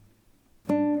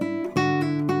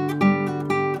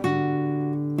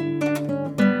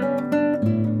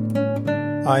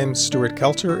I'm Stuart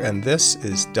Kelter, and this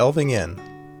is Delving In.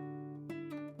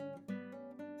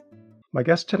 My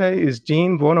guest today is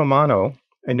Dean Buonomano,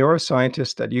 a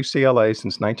neuroscientist at UCLA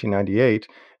since 1998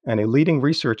 and a leading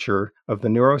researcher of the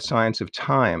Neuroscience of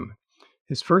Time.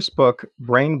 His first book,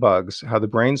 Brain Bugs: How the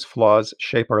Brain's Flaws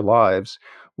Shape Our Lives,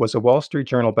 was a Wall Street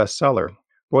Journal bestseller.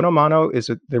 Buonomano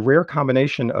is the rare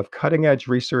combination of cutting-edge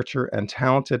researcher and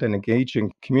talented and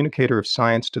engaging communicator of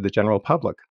science to the general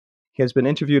public. He has been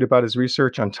interviewed about his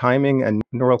research on timing and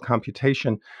neural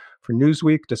computation for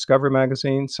Newsweek, Discover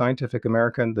Magazine, Scientific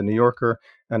American, The New Yorker,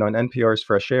 and on NPR's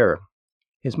Fresh Air.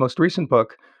 His most recent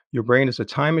book, Your Brain is a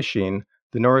Time Machine: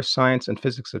 The Neuroscience and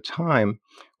Physics of Time,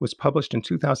 was published in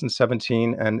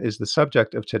 2017 and is the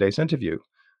subject of today's interview.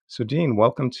 So, Dean,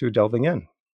 welcome to Delving In.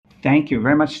 Thank you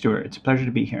very much, Stuart. It's a pleasure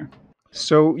to be here.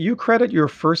 So, you credit your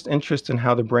first interest in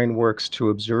how the brain works to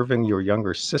observing your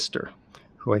younger sister,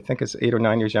 who I think is 8 or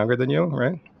 9 years younger than you,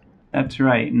 right? That's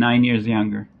right, 9 years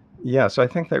younger. Yeah, so I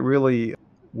think that really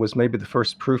was maybe the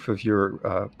first proof of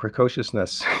your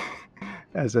precociousness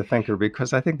as a thinker,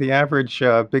 because I think the average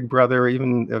big brother,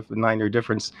 even if a 9-year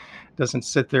difference, doesn't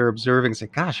sit there observing and say,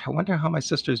 gosh, I wonder how my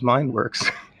sister's mind works.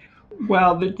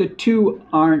 Well, the two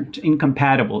aren't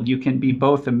incompatible. You can be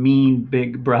both a mean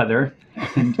big brother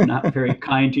and not very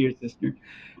kind to your sister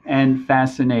and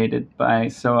fascinated by.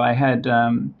 So I had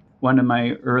one of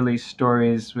my early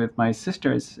stories with my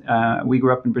sisters. We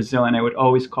grew up in Brazil, and I would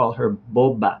always call her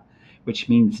boba, which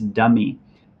means dummy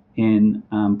in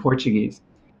Portuguese.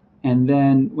 And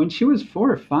then when she was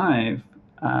 4 or 5,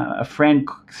 a friend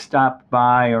stopped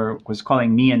by or was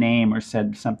calling me a name or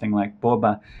said something like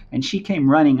boba, and she came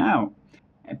running out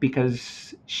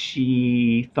because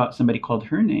she thought somebody called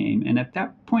her name. And at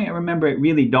that point, I remember it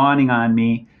really dawning on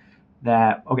me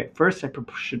that, okay, first,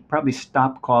 should probably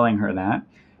stop calling her that.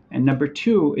 And number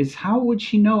two is, how would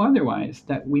she know otherwise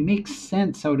that we make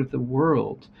sense out of the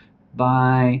world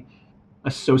by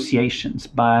associations,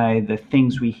 by the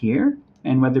things we hear,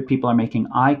 and whether people are making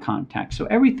eye contact. So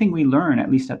everything we learn,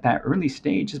 at least at that early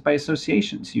stage, is by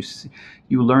associations.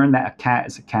 You learn that a cat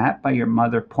is a cat by your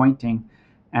mother pointing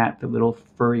at the little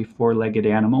furry four-legged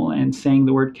animal and saying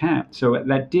the word cat. So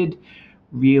that did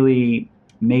really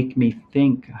make me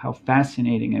think how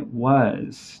fascinating it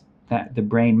was that the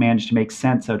brain managed to make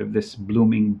sense out of this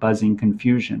blooming, buzzing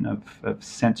confusion of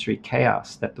sensory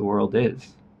chaos that the world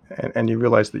is. And you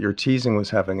realized that your teasing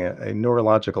was having a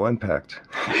neurological impact.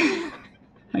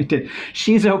 I did.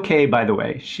 She's okay, by the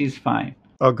way. She's fine.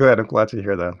 Oh, good. I'm glad to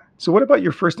hear that. So what about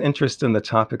your first interest in the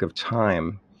topic of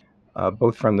time,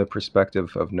 both from the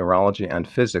perspective of neurology and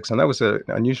physics? And that was an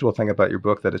unusual thing about your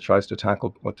book, that it tries to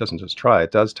tackle, well, it doesn't just try,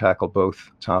 it does tackle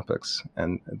both topics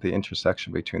and the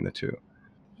intersection between the two.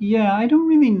 Yeah, I don't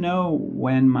really know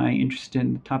when my interest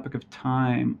in the topic of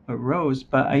time arose,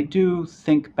 but I do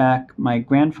think back. My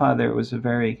grandfather was a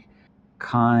very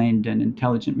kind and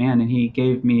intelligent man, and he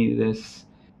gave me this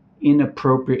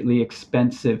inappropriately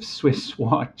expensive Swiss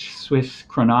watch, Swiss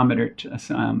chronometer,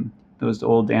 those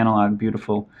old analog,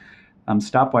 beautiful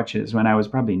stopwatches when I was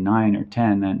probably 9 or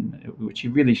 10, and which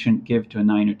you really shouldn't give to a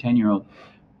 9 or 10-year-old.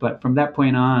 But from that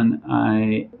point on,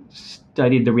 I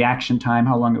studied the reaction time,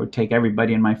 how long it would take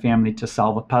everybody in my family to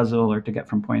solve a puzzle or to get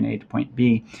from point A to point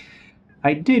B.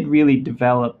 I did really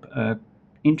develop an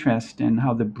interest in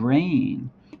how the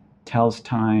brain tells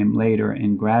time later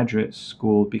in graduate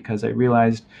school, because I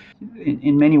realized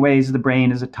in many ways the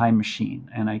brain is a time machine.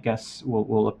 And I guess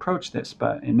we'll approach this,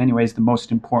 but in many ways the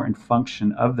most important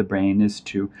function of the brain is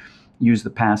to use the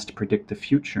past to predict the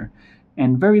future.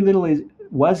 And very little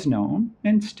was known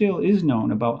and still is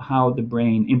known about how the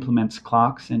brain implements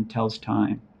clocks and tells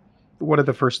time. One of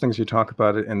the first things you talk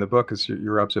about in the book is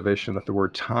your observation that the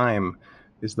word time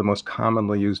is the most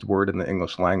commonly used word in the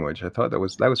English language. I thought that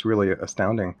was really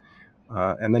astounding.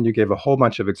 And then you gave a whole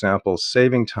bunch of examples: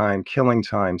 saving time, killing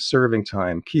time, serving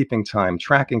time, keeping time,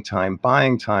 tracking time,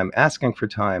 buying time, asking for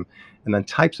time, and then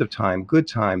types of time: good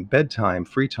time, bedtime,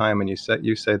 free time, and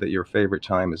you say that your favorite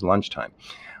time is lunchtime.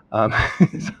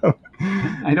 So,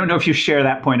 I don't know if you share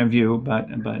that point of view, but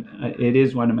it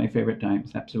is one of my favorite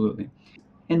times, absolutely.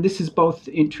 And this is both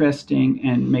interesting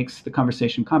and makes the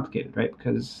conversation complicated, right?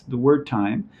 Because the word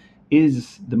time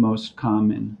is the most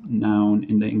common noun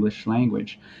in the English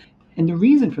language. And the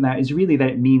reason for that is really that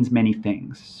it means many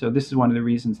things. So this is one of the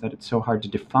reasons that it's so hard to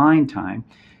define time,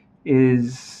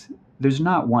 is there's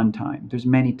not one time, there's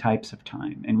many types of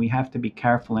time. And we have to be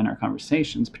careful in our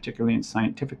conversations, particularly in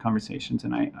scientific conversations.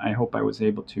 And I hope I was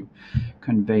able to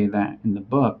convey that in the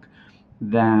book,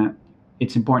 that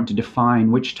it's important to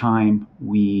define which time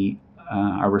we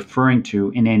are referring to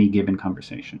in any given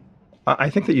conversation. I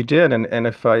think that you did, and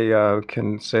if I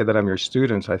can say that I'm your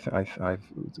student, I've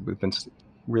we've been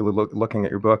really looking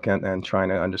at your book and trying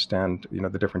to understand,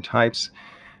 the different types.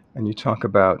 And you talk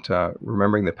about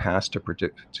remembering the past to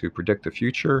predict the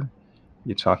future.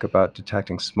 You talk about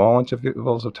detecting small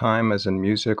intervals of time, as in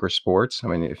music or sports. I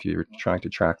mean, if you're trying to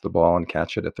track the ball and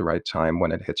catch it at the right time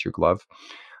when it hits your glove.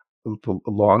 The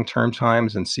long-term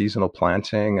times and seasonal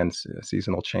planting and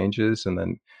seasonal changes, and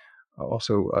then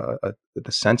also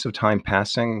the sense of time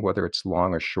passing, whether it's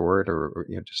long or short or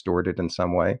distorted in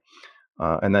some way,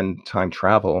 and then time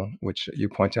travel, which you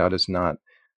point out is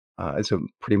a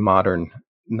pretty modern,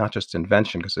 not just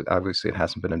invention, because it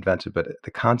hasn't been invented, but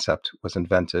the concept was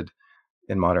invented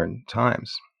in modern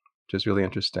times, which is really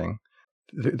interesting.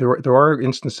 There are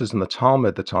instances in the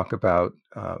Talmud that talk about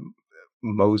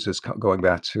Moses going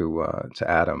back to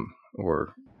Adam,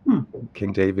 or Hmm,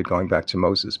 King David going back to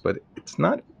Moses, but it's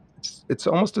not. It's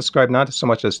almost described not so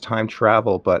much as time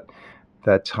travel, but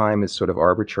that time is sort of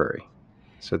arbitrary.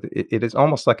 So it is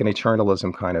almost like an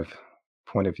eternalism kind of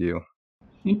point of view.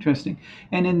 interesting.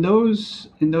 And in those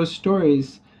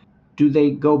stories, do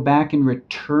they go back and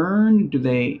return? Do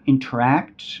they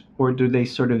interact, or do they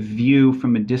sort of view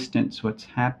from a distance what's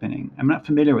happening? I'm not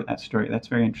familiar with that story. That's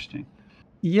very interesting.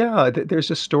 Yeah, there's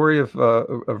a story of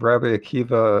Rabbi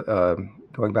Akiva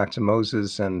going back to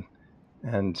Moses and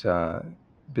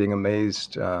being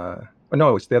amazed. Or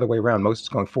no, it's the other way around. Moses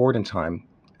going forward in time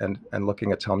and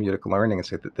looking at Talmudic learning and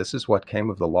say that this is what came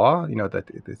of the law. That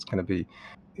it's going to be,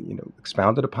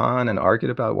 expounded upon and argued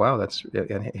about. Wow,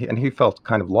 and he felt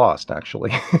kind of lost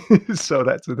actually. So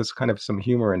there's kind of some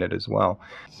humor in it as well.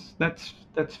 That's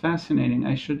fascinating.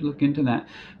 I should look into that.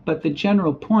 But the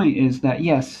general point is that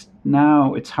yes,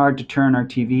 now it's hard to turn our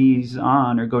TVs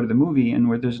on or go to the movie and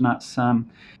where there's not some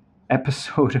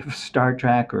episode of Star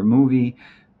Trek or movie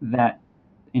that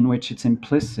in which it's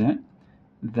implicit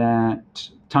that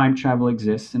time travel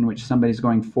exists, in which somebody's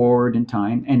going forward in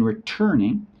time and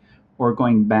returning, or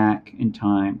going back in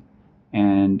time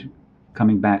and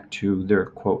coming back to their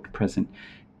quote present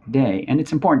day. And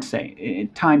it's important to say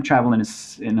time travel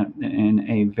in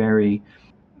a very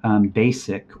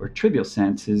basic or trivial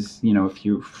sense is, if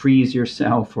you freeze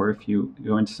yourself or if you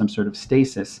go into some sort of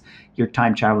stasis, you're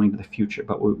time traveling to the future.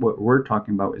 But what we're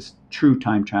talking about is true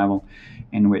time travel,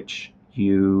 in which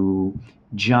you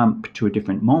jump to a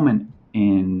different moment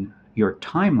in your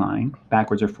timeline,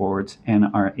 backwards or forwards, and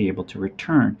are able to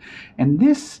return. And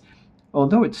this,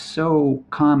 although it's so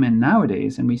common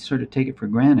nowadays and we sort of take it for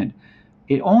granted,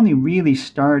 it only really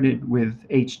started with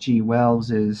H.G.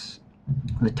 Wells's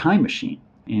The Time Machine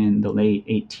in the late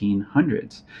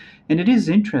 1800s. And it is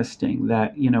interesting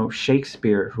that,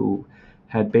 Shakespeare, who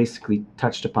had basically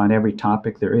touched upon every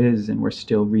topic there is, and we're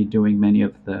still redoing many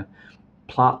of the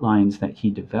plot lines that he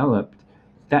developed,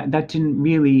 that didn't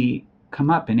really come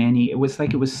up in any. It was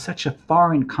like it was such a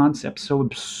foreign concept, so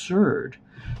absurd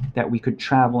that we could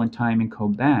travel in time and go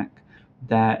back,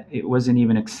 that it wasn't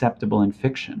even acceptable in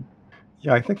fiction.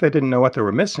 Yeah, I think they didn't know what they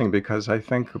were missing, because I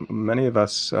think many of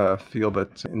us feel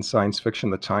that in science fiction,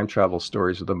 the time travel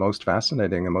stories are the most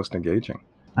fascinating and most engaging.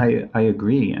 I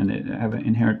agree, and I have an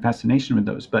inherent fascination with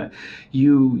those. But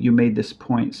you made this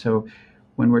point. So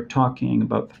when we're talking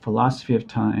about the philosophy of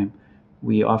time,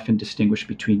 we often distinguish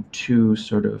between two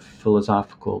sort of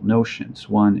philosophical notions.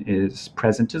 One is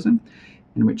presentism,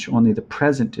 in which only the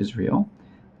present is real,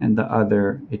 and the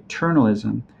other,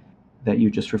 eternalism, that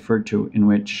you just referred to, in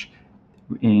which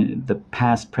in the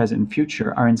past, present, and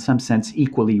future are in some sense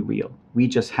equally real. We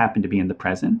just happen to be in the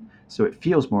present, so it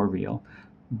feels more real.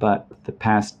 But the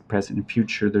past, present, and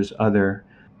future, there's other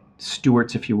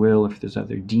stewards, if you will, if there's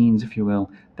other deans, if you will,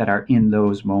 that are in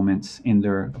those moments in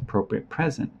their appropriate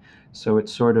present. So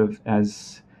it's sort of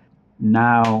as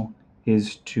now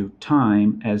is to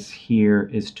time as here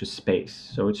is to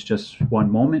space. So it's just one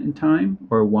moment in time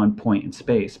or one point in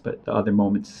space, but the other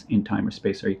moments in time or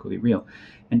space are equally real.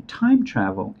 And time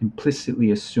travel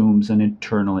implicitly assumes an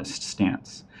eternalist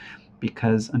stance,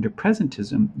 because under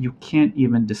presentism, you can't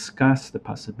even discuss the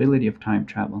possibility of time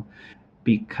travel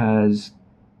because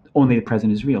only the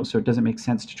present is real. So it doesn't make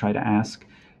sense to try to ask,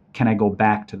 can I go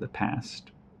back to the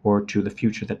past or to the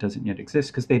future that doesn't yet exist?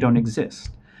 Because they don't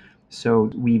exist. So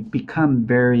we've become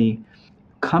very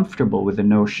comfortable with the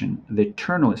notion, the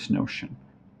eternalist notion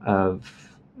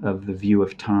of the view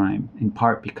of time, in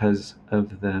part because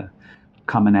of the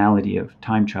commonality of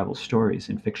time travel stories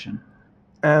in fiction.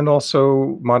 And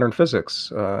also modern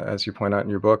physics, as you point out in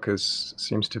your book,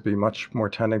 seems to be much more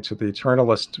tending to the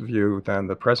eternalist view than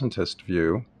the presentist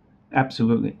view.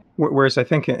 Absolutely. Whereas I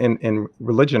think in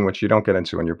religion, which you don't get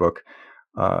into in your book,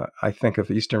 I think of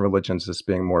Eastern religions as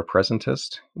being more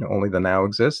presentist, only the now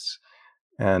exists.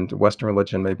 And Western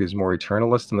religion maybe is more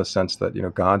eternalist in the sense that,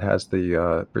 God has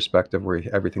the perspective where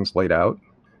everything's laid out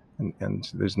and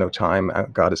there's no time.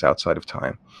 God is outside of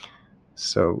time.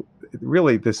 So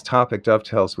really, this topic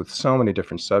dovetails with so many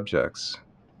different subjects,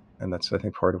 and that's, I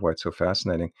think, part of why it's so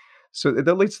fascinating. So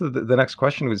that leads to the next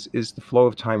question: is the flow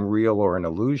of time real or an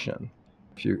illusion?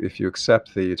 If you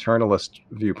accept the eternalist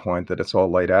viewpoint that it's all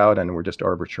laid out and we're just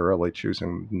arbitrarily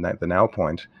choosing the now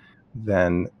point,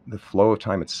 then the flow of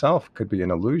time itself could be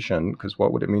an illusion, because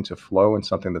what would it mean to flow in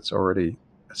something that's already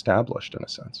established in a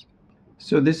sense?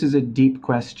 So this is a deep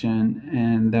question,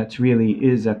 and that really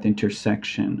is at the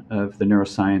intersection of the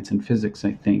neuroscience and physics,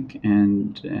 I think.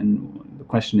 And the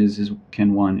question is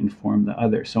can one inform the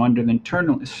other? So under the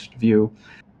internalist view,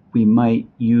 we might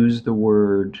use the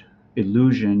word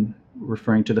illusion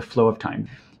referring to the flow of time.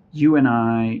 You and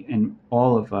I and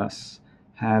all of us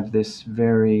have this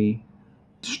very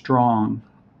strong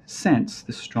sense,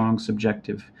 this strong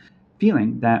subjective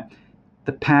feeling that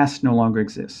the past no longer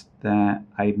exists, that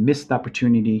I missed the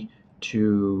opportunity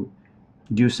to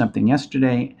do something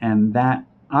yesterday, and that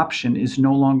option is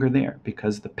no longer there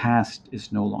because the past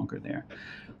is no longer there.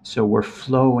 So we're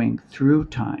flowing through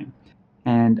time.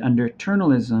 And under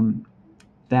eternalism,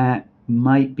 that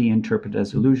might be interpreted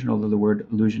as illusion, although the word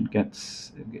illusion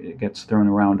gets thrown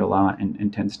around a lot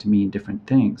and tends to mean different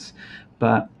things.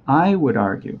 But I would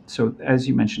argue, so as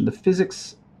you mentioned, the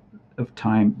physics of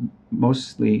time,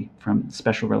 mostly from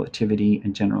special relativity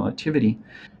and general relativity,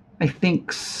 I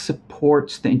think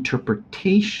supports the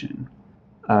interpretation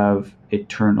of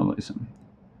eternalism,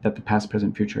 that the past,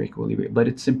 present, future are equally real. But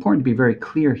it's important to be very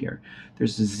clear here.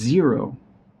 There's zero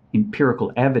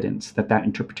empirical evidence that that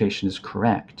interpretation is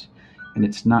correct. And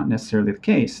it's not necessarily the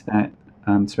case that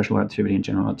special relativity and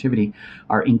general relativity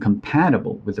are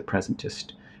incompatible with the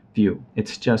presentist view.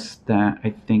 It's just that I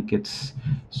think it's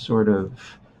sort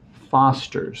of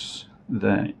fosters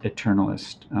the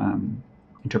eternalist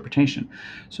interpretation.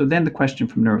 So then the question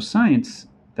from neuroscience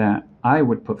that I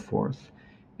would put forth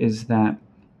is that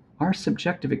our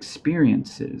subjective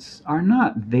experiences are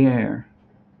not there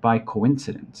by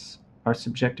coincidence. Our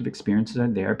subjective experiences are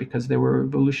there because they were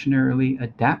evolutionarily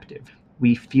adaptive.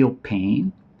 We feel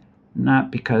pain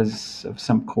not because of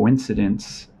some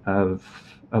coincidence of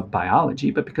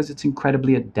biology, but because it's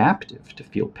incredibly adaptive to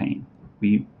feel pain.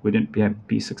 We wouldn't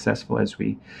be successful as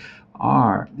we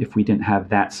are if we didn't have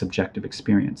that subjective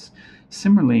experience.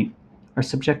 Similarly, our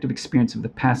subjective experience of the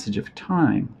passage of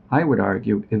time, I would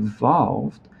argue,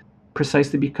 evolved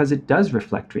precisely because it does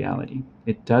reflect reality.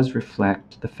 It does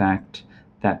reflect the fact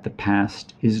that the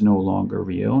past is no longer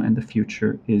real and the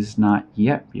future is not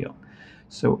yet real.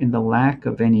 So, in the lack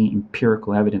of any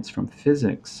empirical evidence from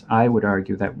physics, I would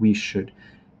argue that we should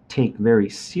take very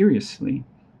seriously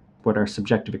what our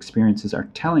subjective experiences are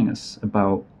telling us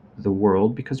about the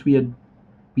world, because we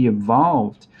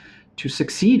evolved to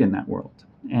succeed in that world,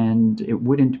 and it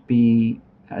wouldn't be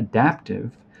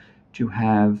adaptive to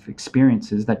have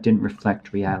experiences that didn't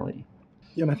reflect reality.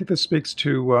 Yeah, and I think this speaks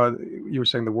to you were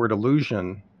saying the word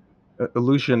illusion.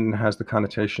 Illusion has the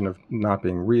connotation of not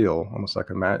being real, almost like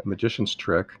a magician's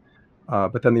trick.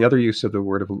 But then the other use of the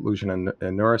word of illusion in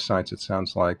neuroscience, it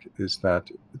sounds like, is that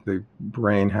the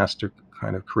brain has to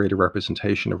kind of create a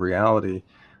representation of reality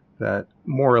that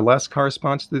more or less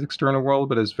corresponds to the external world,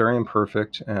 but is very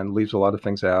imperfect and leaves a lot of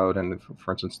things out. And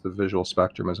for instance, the visual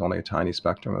spectrum is only a tiny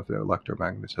spectrum of the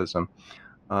electromagnetism.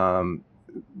 Um,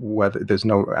 whether there's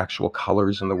no actual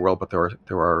colors in the world, but there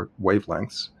are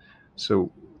wavelengths.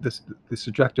 So this the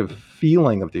subjective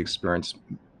feeling of the experience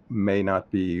may not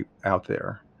be out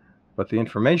there, but the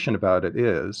information about it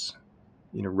is.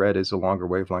 Red is a longer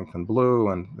wavelength than blue,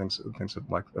 and things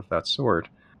of that sort.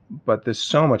 But there's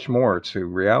so much more to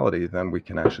reality than we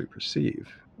can actually perceive,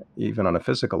 even on a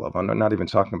physical level. I'm not even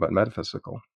talking about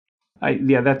metaphysical.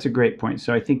 Yeah, that's a great point.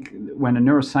 So I think when a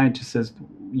neuroscientist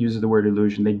uses the word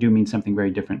illusion, they do mean something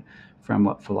very different from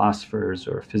what philosophers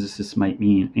or physicists might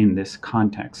mean in this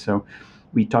context. So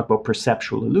we talk about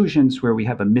perceptual illusions where we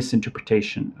have a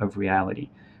misinterpretation of reality,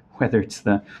 whether it's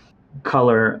the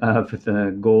color of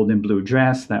the gold and blue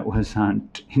dress that was on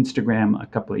Instagram a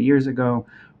couple of years ago,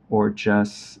 or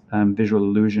just visual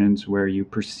illusions where you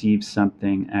perceive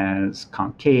something as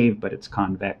concave, but it's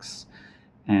convex,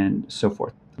 and so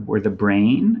forth, where the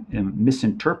brain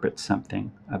misinterprets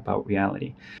something about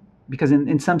reality. Because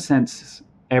in some sense,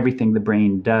 everything the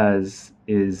brain does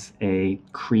is a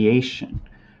creation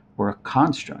or a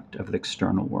construct of the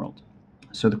external world.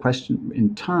 So the question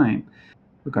in time,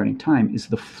 regarding time, is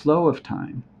the flow of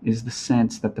time, is the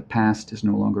sense that the past is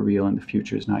no longer real and the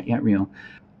future is not yet real,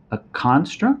 a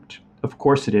construct? Of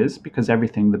course it is, because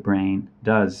everything the brain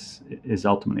does is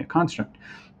ultimately a construct.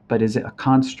 But is it a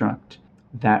construct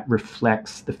that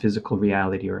reflects the physical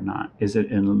reality or not? Is it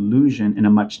an illusion in a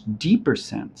much deeper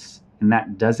sense, and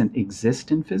that doesn't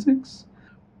exist in physics?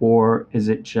 Or is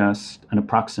it just an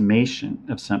approximation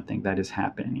of something that is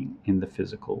happening in the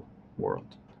physical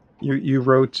world? You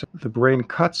wrote, the brain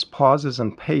cuts, pauses,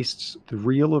 and pastes the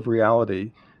reel of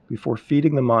reality before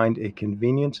feeding the mind a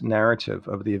convenient narrative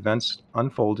of the events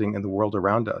unfolding in the world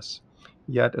around us.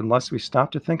 Yet, unless we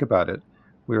stop to think about it,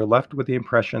 we are left with the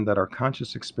impression that our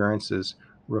conscious experiences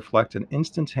reflect an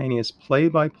instantaneous play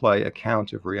by play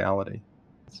account of reality.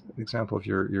 It's an example of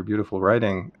your beautiful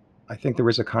writing. I think there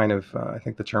is a kind of, I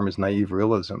think the term is naive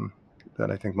realism,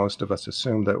 that I think most of us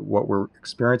assume that what we're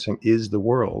experiencing is the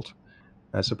world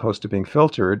as opposed to being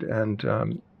filtered.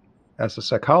 And as a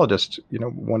psychologist,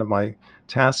 one of my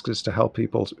tasks is to help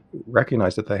people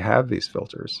recognize that they have these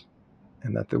filters,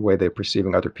 and that the way they're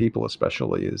perceiving other people,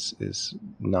 especially, is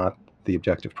not the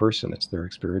objective person; it's their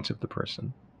experience of the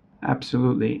person.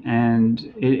 Absolutely.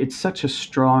 And it's such a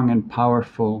strong and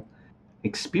powerful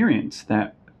experience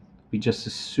that we just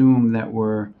assume that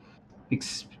we're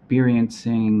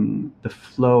experiencing the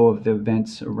flow of the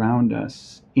events around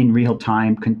us in real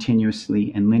time,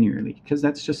 continuously and linearly, because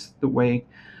that's just the way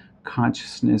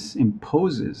consciousness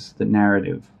imposes the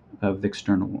narrative of the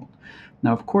external world.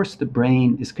 Now, of course, the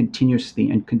brain is continuously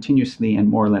and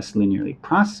more or less linearly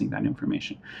processing that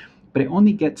information, but it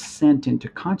only gets sent into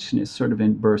consciousness sort of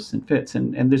in bursts and fits.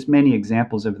 And there's many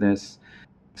examples of this.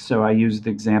 So I use the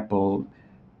example,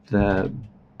 the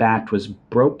bat was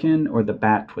broken or the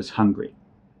bat was hungry.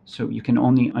 So you can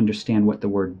only understand what the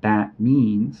word bat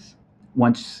means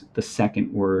once the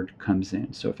second word comes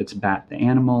in. So if it's bat the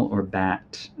animal or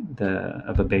bat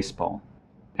of a baseball.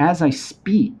 As I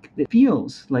speak, it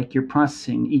feels like you're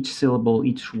processing each syllable,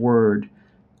 each word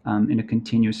in a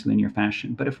continuous linear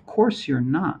fashion. But of course you're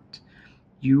not.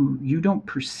 You don't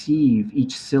perceive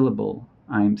each syllable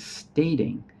I'm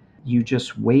stating. You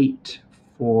just wait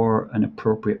for an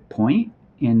appropriate point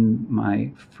in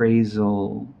my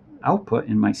phrasal output,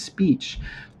 in my speech,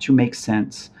 to make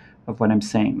sense of what I'm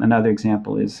saying. Another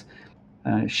example is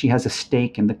she has a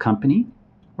steak in the company,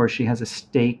 or she has a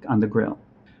steak on the grill.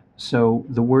 So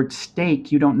the word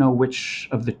steak, you don't know which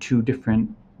of the two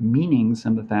different meanings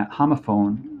of that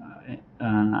homophone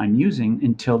I'm using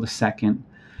until the second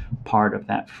part of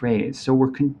that phrase. So we're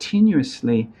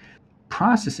continuously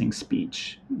processing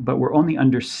speech, but we're only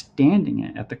understanding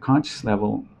it at the conscious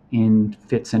level in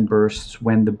fits and bursts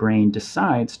when the brain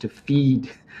decides to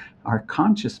feed our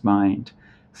conscious mind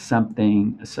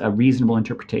something, a reasonable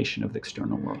interpretation of the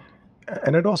external world.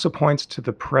 And it also points to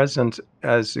the present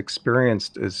as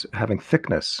experienced as having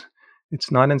thickness.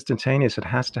 It's not instantaneous. It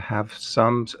has to have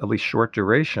some, at least short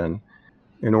duration.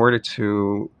 In order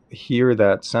to hear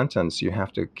that sentence, you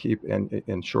have to keep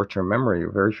in short-term memory,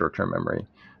 or very short-term memory,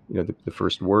 the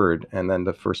first word, and then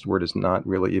the first word is not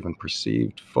really even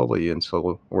perceived fully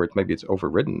until, or maybe it's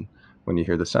overridden when you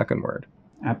hear the second word.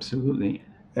 Absolutely.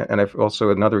 And I've also,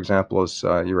 another example is,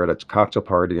 you're at a cocktail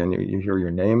party and you hear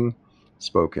your name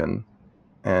spoken,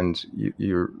 and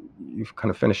you've kind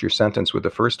of finished your sentence with the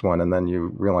first one, and then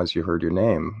you realize you heard your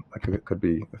name. Like, it could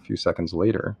be a few seconds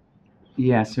later.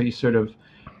 Yeah, so you sort of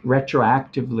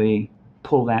retroactively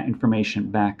pull that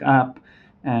information back up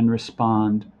and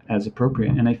respond as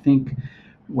appropriate. And I think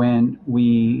when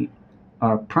we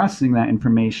are processing that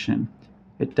information,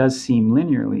 it does seem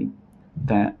linearly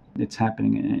that it's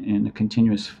happening in a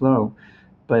continuous flow,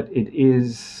 but it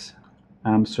is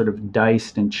sort of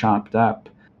diced and chopped up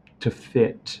to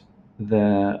fit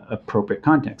the appropriate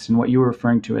context. And what you were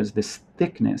referring to as this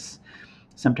thickness,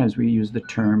 sometimes we use the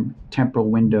term temporal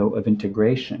window of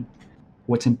integration.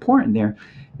 What's important there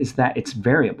is that it's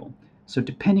variable. So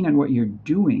depending on what you're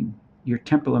doing, your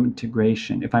temporal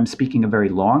integration, if I'm speaking a very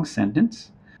long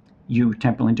sentence, your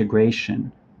temporal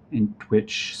integration in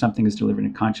which something is delivered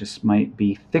in conscious might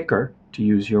be thicker, to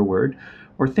use your word,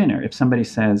 or thinner. If somebody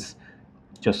says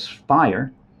just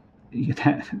fire,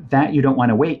 that you don't want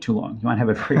to wait too long. You want to have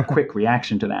a very quick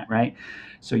reaction to that, right?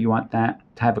 So you want that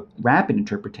to have a rapid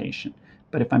interpretation.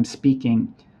 But if I'm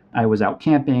speaking, I was out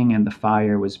camping and the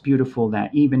fire was beautiful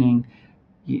that evening,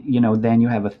 then you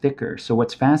have a thicker. So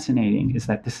what's fascinating is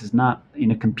that this is not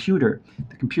in a computer.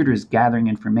 The computer is gathering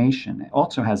information. It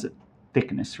also has a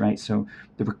thickness, right? So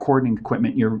the recording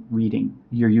equipment you're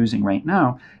using right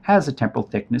now has a temporal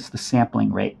thickness, the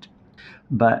sampling rate,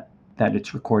 but that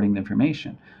it's recording the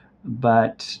information.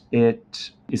 But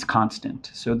it is constant.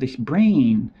 So the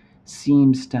brain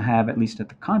seems to have, at least at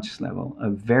the conscious level, a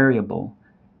variable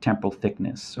temporal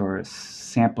thickness or a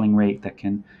sampling rate that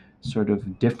can sort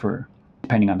of differ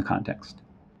depending on the context.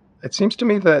 It seems to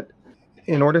me that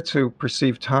in order to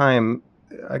perceive time,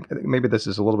 maybe this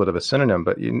is a little bit of a synonym,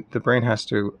 but the brain has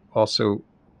to also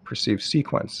perceive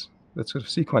sequence. That sort of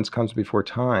sequence comes before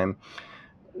time.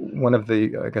 One of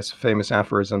the, I guess, famous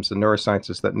aphorisms in neuroscience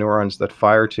is that neurons that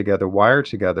fire together wire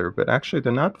together, but actually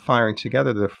they're not firing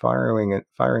together; they're firing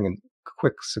in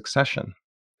quick succession.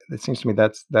 It seems to me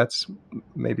that's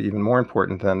maybe even more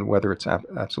important than whether it's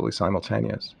absolutely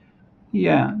simultaneous.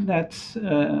 Yeah, that's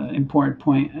an important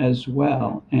point as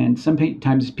well. And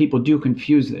sometimes people do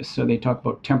confuse this. So they talk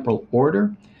about temporal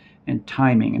order and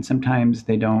timing, and sometimes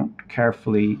they don't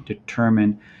carefully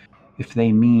determine if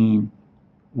they mean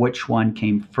which one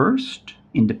came first,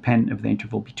 independent of the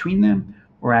interval between them,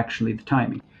 or actually the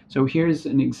timing. So here's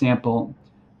an example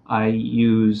I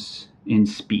use in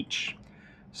speech.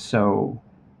 So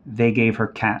they gave her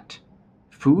cat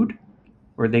food,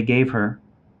 or they gave her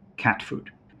cat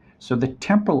food. So the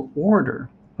temporal order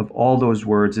of all those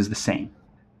words is the same,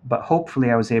 but hopefully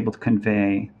I was able to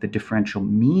convey the differential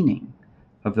meaning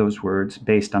of those words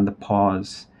based on the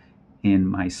pause in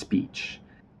my speech.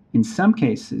 In some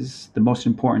cases, the most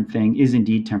important thing is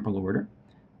indeed temporal order,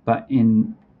 but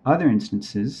in other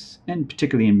instances, and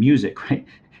particularly in music, right,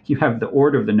 you have the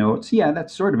order of the notes. Yeah,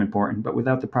 that's sort of important, but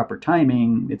without the proper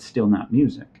timing, it's still not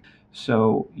music.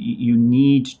 So you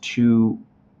need to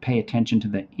pay attention to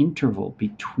the interval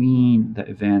between the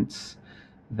events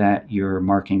that you're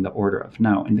marking the order of.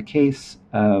 Now, in the case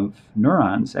of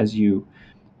neurons, as you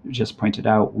just pointed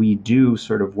out, we do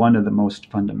sort of one of the most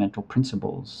fundamental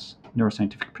principles,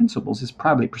 neuroscientific principles, is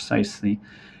probably precisely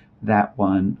that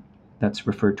one that's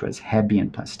referred to as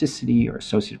Hebbian plasticity or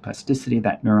associative plasticity,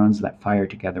 that neurons that fire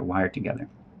together wire together.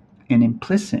 And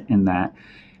implicit in that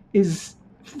is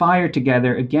fire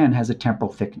together, again, has a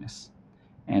temporal thickness.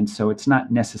 And so it's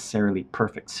not necessarily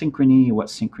perfect synchrony,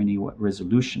 what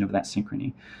resolution of that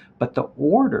synchrony, but the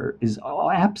order is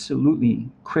absolutely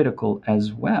critical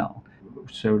as well.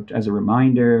 So, as a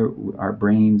reminder, our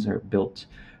brains are built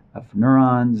of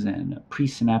neurons, and a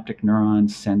presynaptic neuron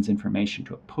sends information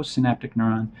to a postsynaptic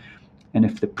neuron. And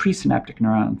if the presynaptic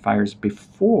neuron fires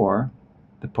before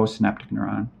the postsynaptic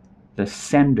neuron, the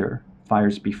sender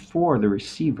fires before the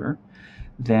receiver,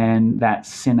 then that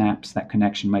synapse, that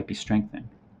connection might be strengthened.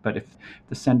 But if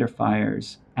the sender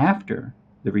fires after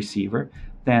the receiver,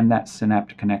 then that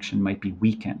synaptic connection might be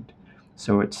weakened.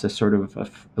 So it's a sort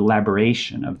of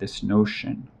elaboration of this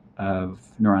notion of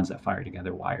neurons that fire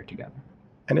together, wire together.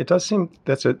 And it does seem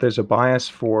there's a bias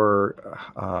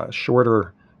for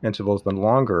shorter intervals than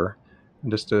longer.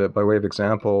 And just by way of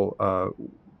example,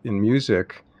 in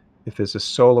music, if there's a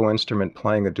solo instrument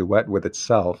playing a duet with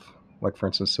itself, like for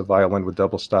instance a violin with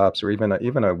double stops, or even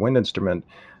a wind instrument,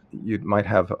 you might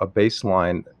have a bass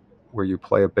line where you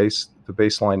play the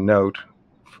bass line note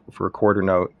for a quarter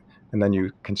note, and then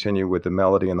you continue with the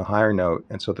melody and the higher note.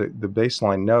 And so the bass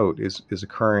line note is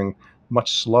occurring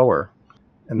much slower,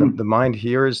 and Hmm. the mind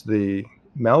hears the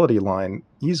melody line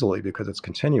easily because it's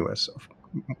continuous,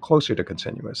 closer to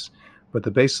continuous. But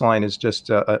the bass line is just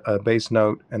a bass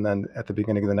note, and then at the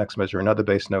beginning of the next measure, another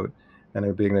bass note, and at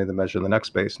the beginning of the measure, the next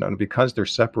bass note. And because they're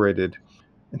separated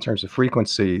in terms of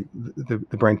frequency, the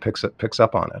brain picks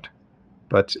up on it.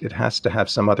 But it has to have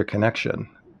some other connection,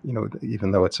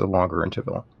 even though it's a longer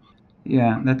interval.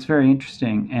 Yeah, that's very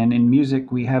interesting. And in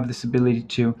music, we have this ability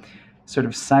to sort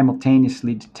of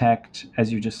simultaneously detect,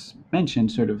 as you just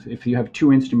mentioned, sort of if you have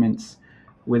two instruments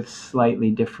with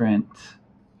slightly different,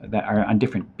 that are on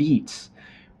different beats,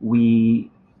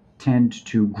 we tend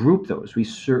to group those. We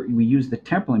use the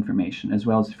temporal information as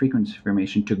well as the frequency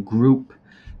information to group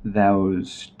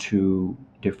those two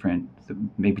different,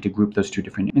 maybe to group those two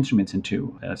different instruments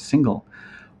into a single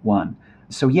one.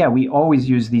 So yeah, we always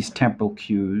use these temporal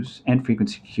cues and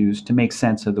frequency cues to make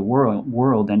sense of the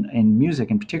world, and in music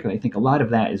in particular, I think a lot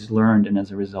of that is learned and as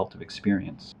a result of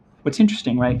experience. What's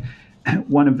interesting, right?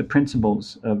 One of the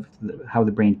principles of how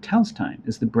the brain tells time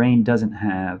is the brain doesn't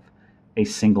have a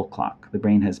single clock. The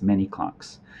brain has many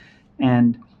clocks,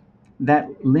 and that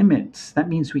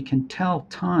means we can tell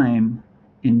time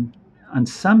in on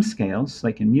some scales,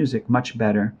 like in music, much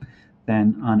better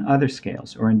than on other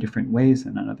scales, or in different ways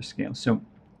than on other scales. So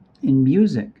in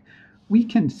music, we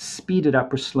can speed it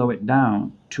up or slow it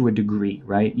down to a degree,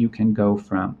 right? You can go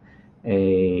from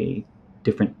a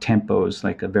different tempos,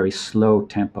 like a very slow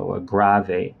tempo, a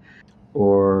grave,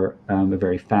 or a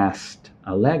very fast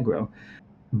allegro.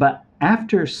 But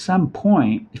after some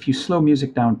point, if you slow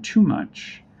music down too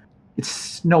much,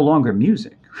 it's no longer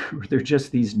music. They're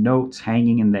just these notes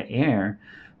hanging in the air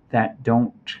that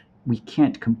don't we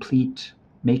can't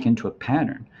make into a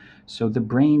pattern. So the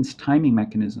brain's timing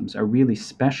mechanisms are really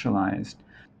specialized.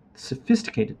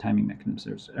 Sophisticated timing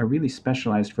mechanisms are really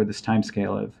specialized for this time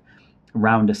scale of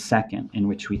around a second in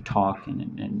which we talk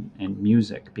and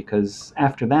music, because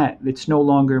after that, it's no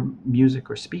longer music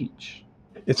or speech.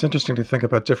 It's interesting to think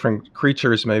about different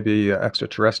creatures, maybe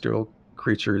extraterrestrial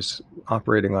creatures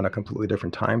operating on a completely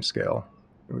different time scale.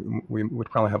 We would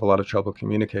probably have a lot of trouble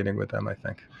communicating with them, I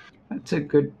think. That's a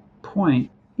good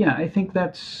point. Yeah, I think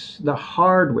that's the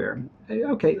hardware.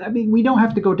 Okay, I mean, we don't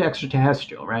have to go to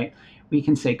extraterrestrial, right? We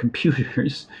can say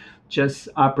computers just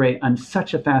operate on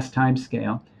such a fast time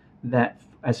scale that,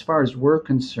 as far as we're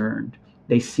concerned,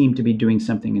 they seem to be doing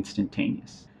something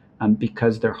instantaneous,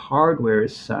 because their hardware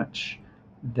is such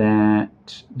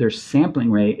that their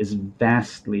sampling rate is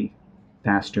vastly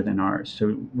faster than ours.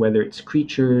 So, whether it's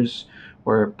creatures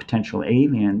or potential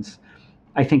aliens,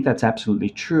 I think that's absolutely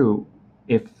true.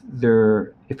 If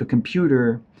a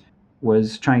computer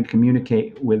was trying to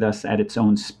communicate with us at its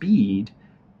own speed,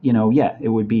 yeah, it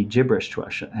would be gibberish to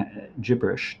us.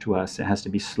 Gibberish to us. It has to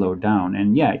be slowed down,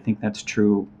 and yeah, I think that's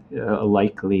true. A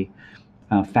likely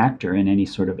factor in any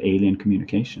sort of alien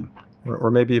communication.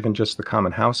 Or maybe even just the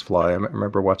common housefly. I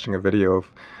remember watching a video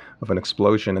of an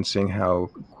explosion and seeing how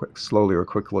slowly or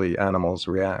quickly animals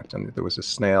react. And there was a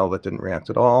snail that didn't react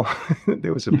at all.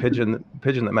 There was a pigeon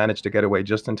that managed to get away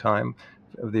just in time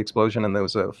of the explosion, and there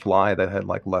was a fly that had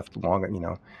like left long,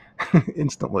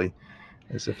 instantly,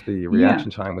 as if the Yeah, reaction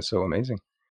time was so amazing.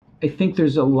 I think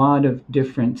there's a lot of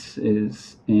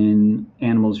differences in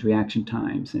animals' reaction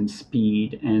times and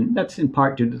speed, and that's in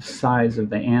part due to the size of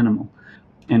the animal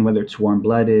and whether it's warm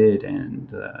blooded and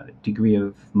the degree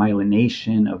of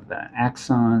myelination of the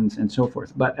axons and so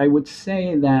forth. But I would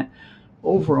say that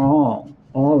overall,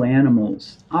 all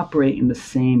animals operate in the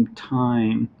same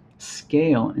time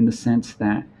scale in the sense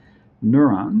that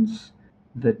neurons,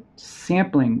 the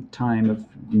sampling time of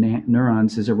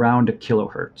neurons is around a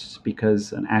kilohertz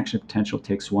because an action potential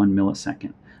takes 1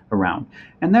 millisecond around.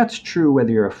 And that's true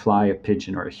whether you're a fly, a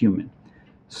pigeon, or a human.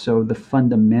 So the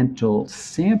fundamental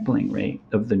sampling rate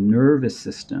of the nervous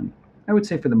system, I would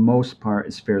say for the most part,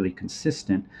 is fairly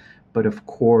consistent. But of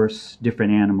course,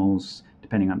 different animals,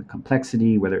 depending on the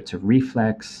complexity, whether it's a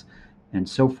reflex and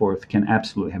so forth, can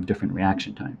absolutely have different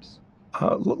reaction times.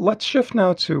 Let's shift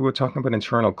now to talking about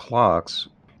internal clocks.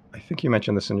 I think you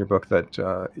mentioned this in your book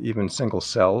that even single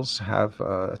cells have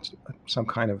some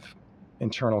kind of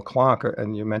internal clock,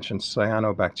 and you mentioned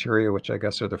cyanobacteria, which I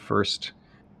guess are the first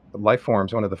life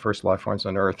forms, one of the first life forms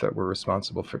on Earth that were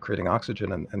responsible for creating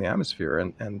oxygen in the atmosphere.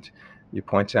 And you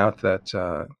point out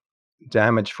that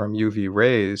damage from UV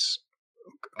rays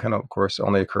can, of course,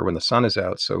 only occur when the sun is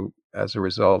out. So as a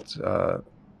result,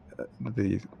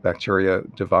 the bacteria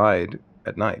divide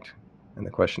at night. And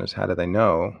the question is, how do they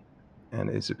know? And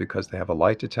is it because they have a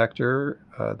light detector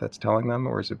that's telling them,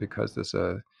 or is it because there's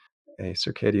a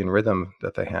circadian rhythm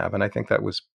that they have? And I think that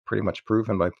was pretty much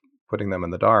proven by putting them in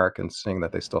the dark and seeing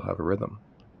that they still have a rhythm.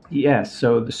 Yeah,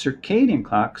 so the circadian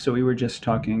clock, so we were just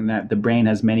talking that the brain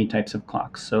has many types of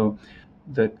clocks. So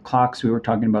the clocks we were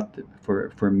talking about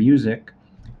for music,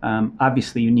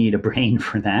 obviously you need a brain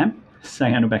for that.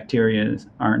 Cyanobacteria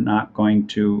are not going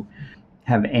to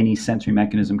have any sensory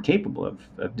mechanism capable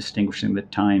of distinguishing the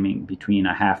timing between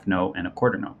a half note and a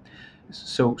quarter note.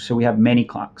 So we have many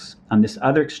clocks. On this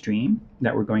other extreme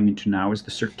that we're going into now is the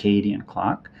circadian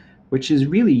clock, which is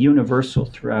really universal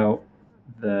throughout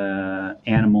the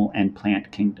animal and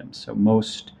plant kingdoms. So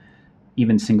most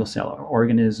even single cell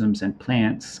organisms and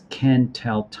plants can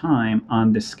tell time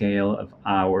on the scale of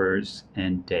hours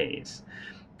and days.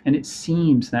 And it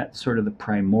seems that sort of the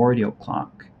primordial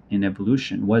clock in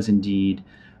evolution was indeed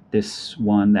this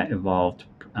one that evolved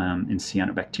in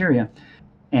cyanobacteria.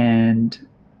 And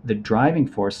the driving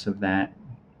force of that,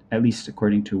 at least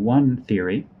according to one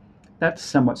theory, that's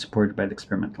somewhat supported by the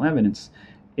experimental evidence,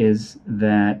 is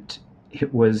that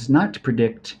it was not to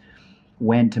predict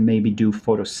when to maybe do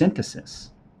photosynthesis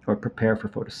or prepare for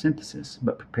photosynthesis,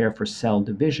 but prepare for cell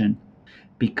division,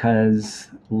 because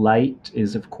light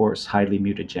is, of course, highly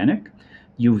mutagenic.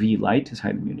 UV light is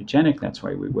highly mutagenic. That's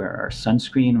why we wear our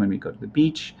sunscreen when we go to the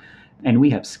beach. And we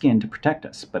have skin to protect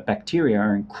us. But bacteria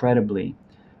are incredibly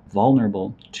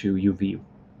vulnerable to UV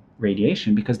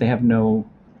radiation because they have no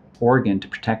organ to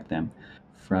protect them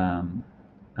from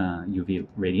UV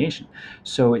radiation.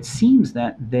 So it seems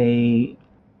that they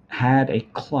had a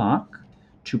clock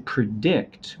to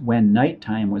predict when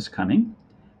nighttime was coming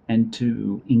and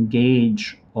to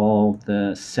engage all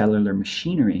the cellular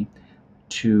machinery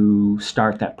to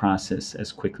start that process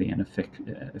as quickly and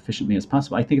efficiently as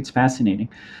possible. I think it's fascinating,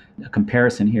 a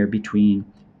comparison here between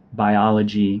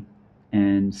biology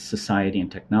and society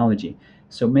and technology.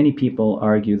 So many people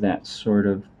argue that sort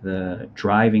of the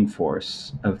driving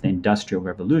force of the Industrial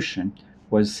Revolution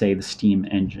was, say, the steam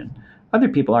engine. Other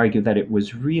people argue that it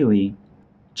was really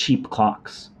cheap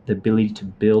clocks, the ability to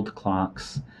build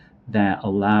clocks that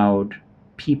allowed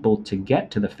people to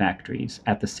get to the factories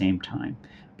at the same time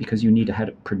because you need to have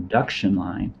a production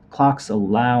line. Clocks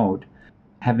allowed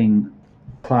having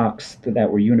clocks that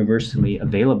were universally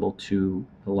available to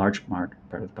a large part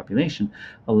of the population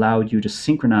allowed you to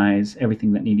synchronize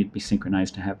everything that needed to be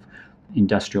synchronized to have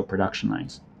industrial production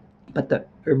lines. But the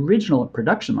original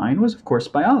production line was, of course,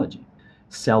 biology,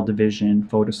 cell division,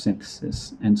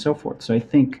 photosynthesis, and so forth. So I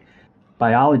think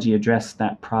biology addressed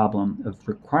that problem of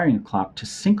requiring a clock to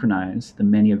synchronize the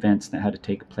many events that had to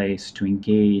take place to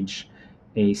engage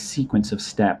a sequence of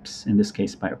steps, in this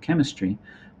case biochemistry,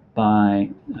 by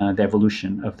the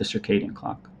evolution of the circadian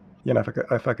clock.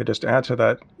 If I could just add to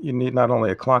that, you need not only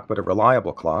a clock, but a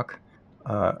reliable clock.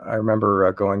 I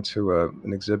remember going to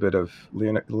an exhibit of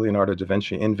Leonardo da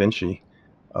Vinci, in Vinci,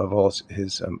 of all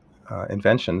his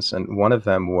inventions, and one of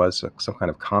them was some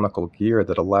kind of conical gear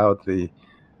that allowed the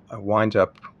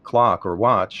wind-up clock or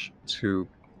watch to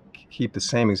keep the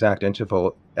same exact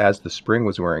interval as the spring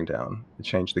was wearing down. It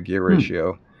changed the gear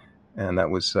ratio, and that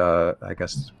was, I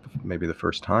guess, maybe the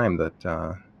first time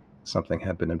that something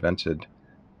had been invented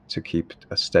to keep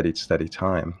a steady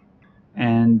time.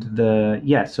 And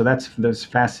so that's those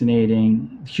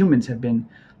fascinating. Humans have been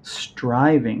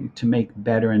striving to make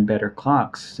better and better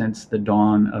clocks since the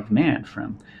dawn of man,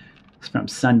 from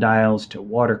sundials to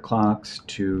water clocks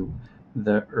to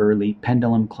the early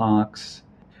pendulum clocks.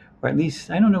 Or at least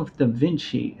I don't know if Da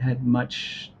Vinci had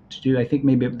much to do. I think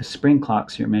maybe the spring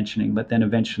clocks you're mentioning, but then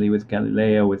eventually with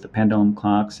Galileo, with the pendulum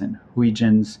clocks and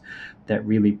Huygens, that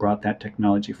really brought that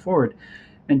technology forward.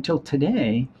 Until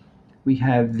today, we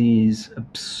have these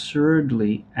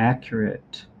absurdly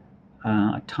accurate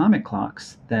atomic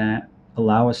clocks that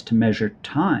allow us to measure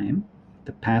time,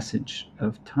 the passage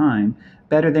of time,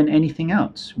 better than anything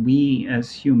else. We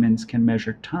as humans can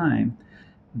measure time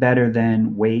better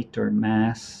than weight or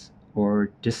mass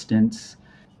or distance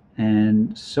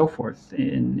and so forth.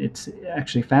 And it's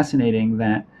actually fascinating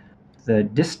that the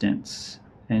distance,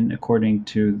 and according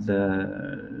to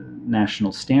the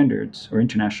national standards or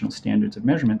international standards of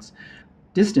measurements,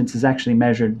 distance is actually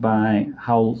measured by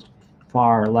how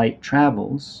far light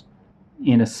travels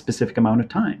in a specific amount of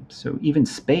time. So even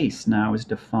space now is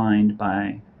defined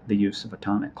by the use of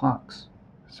atomic clocks.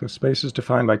 So space is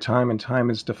defined by time, and time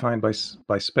is defined by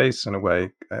space in a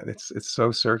way. It's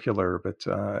so circular, but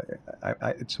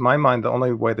to my mind, the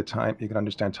only way the time you can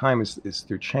understand time is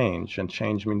through change, and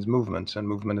change means movement, and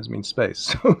movement means space.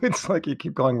 So it's like you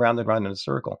keep going round and round in a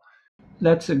circle.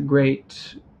 That's a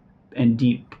great and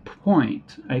deep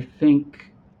point. I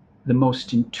think the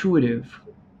most intuitive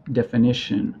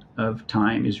definition of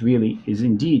time is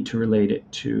indeed to relate it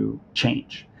to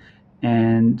change.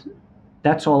 And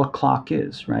that's all a clock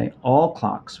is, right? All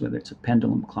clocks, whether it's a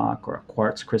pendulum clock or a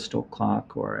quartz crystal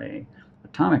clock or a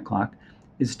atomic clock,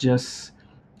 is just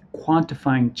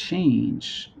quantifying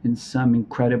change in some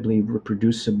incredibly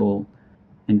reproducible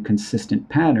and consistent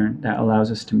pattern that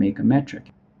allows us to make a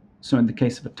metric. So in the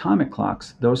case of atomic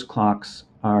clocks, those clocks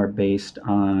are based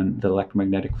on the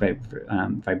electromagnetic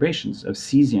vibrations of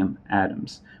cesium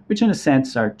atoms, which in a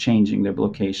sense are changing their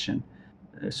location,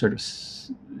 sort of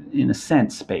in a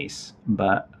sense space,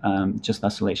 but just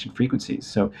oscillation frequencies.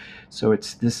 So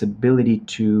it's this ability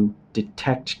to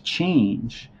detect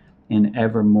change in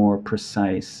ever more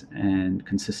precise and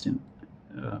consistent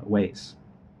ways.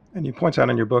 And you point out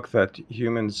in your book that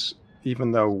humans,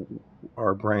 even though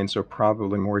our brains are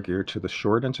probably more geared to the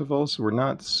short intervals, we're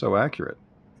not so accurate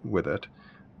with it.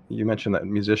 You mentioned that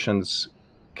musicians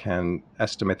can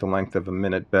estimate the length of a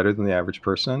minute better than the average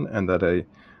person, and that a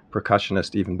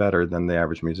percussionist even better than the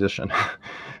average musician.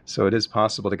 So it is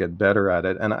possible to get better at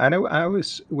it. And I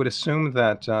always would assume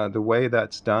that the way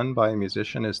that's done by a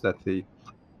musician is that the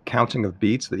counting of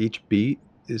beats, that each beat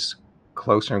is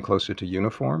closer and closer to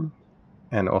uniform,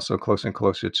 and also closer and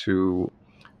closer to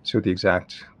the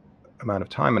exact amount of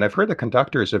time. And I've heard the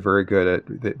conductors are very good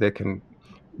at they can,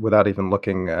 without even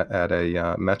looking at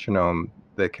a metronome,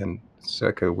 they can say,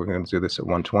 okay, we're going to do this at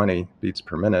 120 beats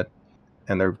per minute,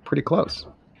 and they're pretty close.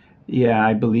 Yeah,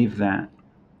 I believe that.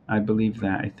 I believe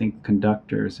that. I think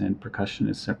conductors and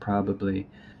percussionists are probably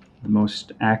the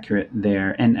most accurate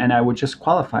there. And I would just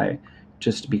qualify,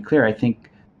 just to be clear, I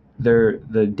think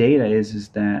the data is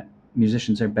that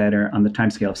musicians are better on the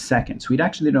timescale of seconds. We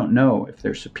actually don't know if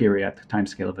they're superior at the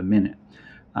timescale of a minute,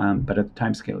 but at the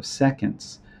timescale of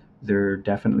seconds, they're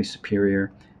definitely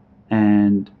superior.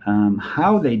 And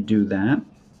how they do that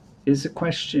is a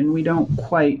question we don't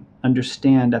quite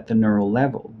understand at the neural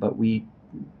level, but we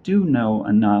do know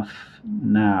enough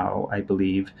now, I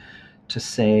believe, to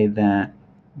say that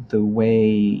the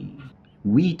way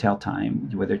we tell time,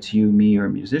 whether it's you, me, or a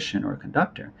musician or a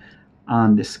conductor,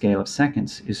 on this scale of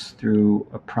seconds is through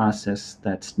a process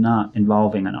that's not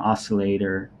involving an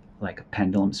oscillator like a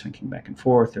pendulum swinging back and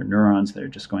forth or neurons that are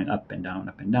just going up and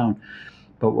down,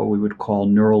 but what we would call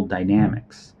neural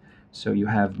dynamics. So you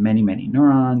have many, many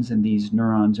neurons, and these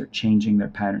neurons are changing their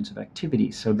patterns of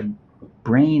activity. So the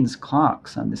brain's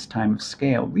clocks on this time of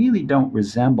scale really don't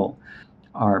resemble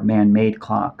our man-made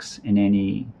clocks in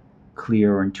any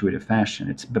clear or intuitive fashion.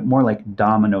 It's but more like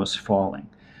dominoes falling.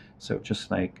 So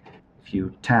just like if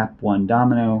you tap one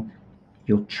domino,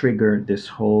 you'll trigger this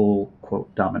whole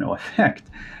quote domino effect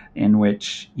in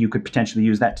which you could potentially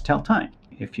use that to tell time.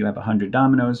 If you have 100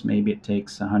 dominoes, maybe it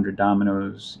takes 100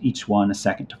 dominoes, each one a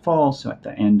second to fall. So at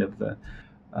the end of the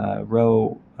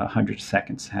row, 100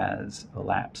 seconds has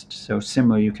elapsed. So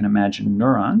similar, you can imagine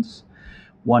neurons,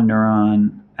 one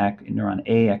neuron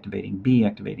A activating B,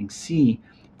 activating C,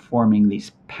 forming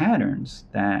these patterns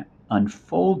that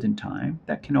unfold in time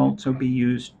that can also be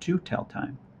used to tell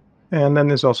time. And then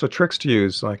there's also tricks to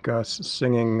use, like,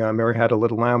 singing, "Mary Had a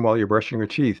Little Lamb" while you're brushing your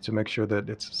teeth to make sure that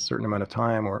it's a certain amount of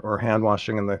time, or hand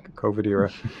washing in the COVID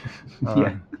era.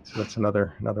 Yeah. So that's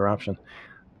another option.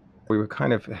 We were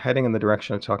kind of heading in the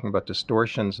direction of talking about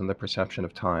distortions in the perception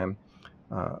of time.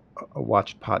 A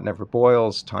watched pot never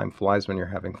boils, time flies when you're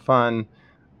having fun,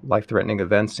 life-threatening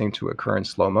events seem to occur in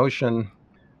slow motion.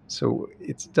 So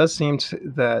it does seem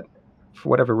that for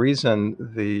whatever reason,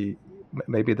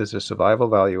 maybe there's a survival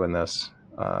value in this,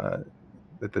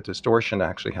 that the distortion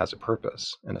actually has a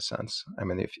purpose in a sense. I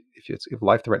mean, if it's a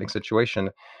life-threatening situation,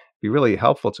 it'd be really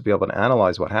helpful to be able to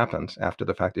analyze what happened after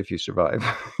the fact if you survive.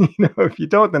 If you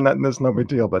don't, then that's no big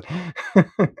deal. But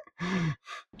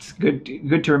It's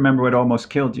good to remember what almost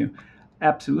killed you.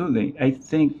 Absolutely. I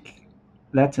think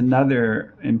that's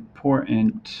another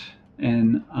important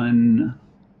and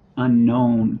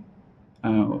unknown,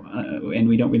 and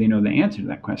we don't really know the answer to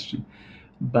that question.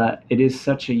 But it is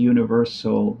such a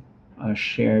universal,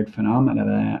 shared phenomena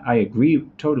that I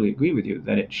totally agree with you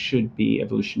that it should be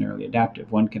evolutionarily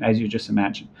adaptive. One can, as you just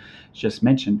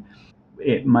mentioned,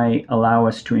 it might allow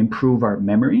us to improve our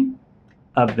memory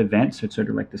of the event. So it's sort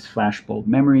of like this flashbulb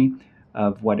memory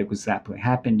of what exactly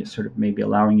happened. It's sort of maybe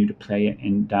allowing you to play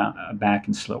it back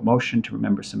in slow motion to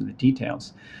remember some of the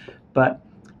details. But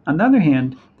on the other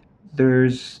hand,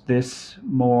 there's this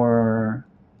more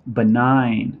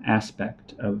benign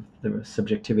aspect of the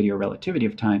subjectivity or relativity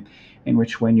of time, in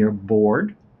which when you're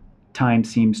bored, time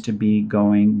seems to be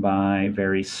going by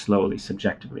very slowly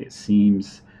subjectively. It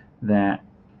seems that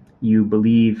you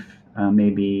believe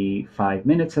maybe 5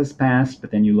 minutes has passed,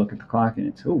 but then you look at the clock and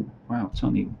it's, oh wow, it's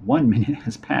only 1 minute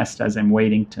has passed as I'm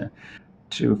waiting to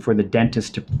for the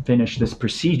dentist to finish this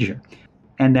procedure.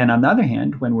 And then on the other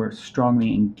hand, when we're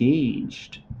strongly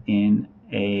engaged in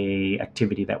a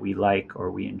activity that we like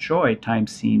or we enjoy, time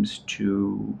seems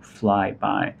to fly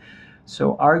by.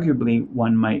 So arguably,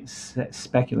 one might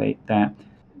speculate that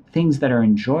things that are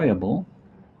enjoyable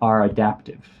are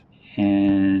adaptive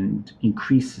and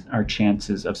increase our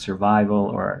chances of survival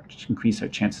or increase our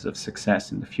chances of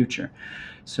success in the future.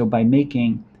 So by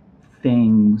making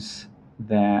things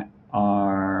that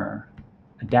are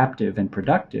adaptive and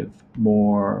productive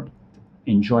more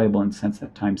enjoyable in the sense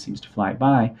that time seems to fly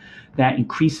by, that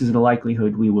increases the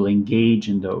likelihood we will engage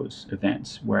in those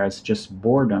events. Whereas just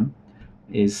boredom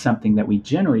is something that we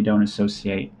generally don't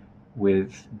associate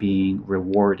with being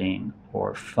rewarding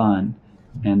or fun,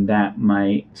 and that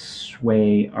might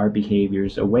sway our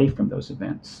behaviors away from those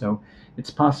events. So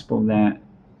it's possible that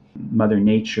Mother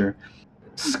Nature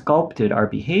sculpted our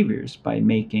behaviors by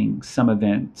making some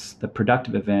events, the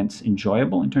productive events,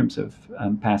 enjoyable in terms of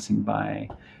passing by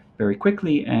very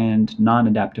quickly, and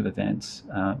non-adaptive events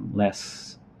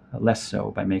less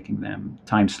so by making them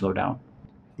time slow down.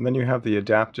 and then you have the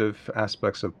adaptive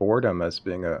aspects of boredom as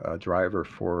being a driver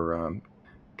for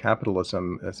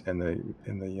capitalism as in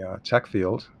the tech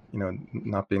field.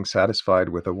 Not being satisfied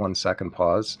with a 1 second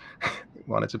pause,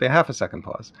 want it to be a half a second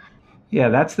pause. Yeah,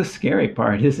 that's the scary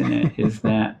part, isn't it? Is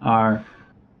that our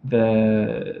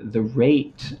the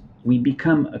rate we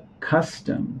become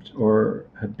accustomed or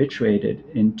habituated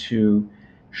into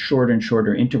shorter and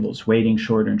shorter intervals, waiting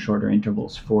shorter and shorter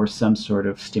intervals for some sort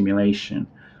of stimulation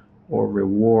or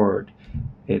reward.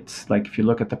 It's like if you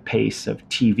look at the pace of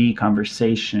TV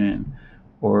conversation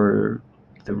or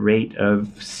the rate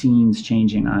of scenes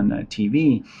changing on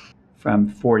TV from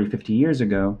 40, 50 years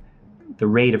ago, the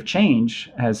rate of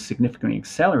change has significantly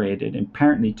accelerated,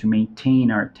 apparently to maintain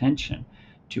our attention,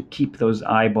 to keep those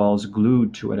eyeballs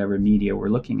glued to whatever media we're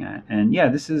looking at. And yeah,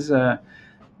 this is an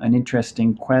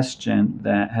interesting question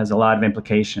that has a lot of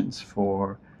implications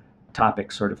for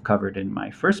topics sort of covered in my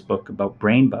first book about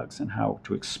brain bugs and how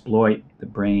to exploit the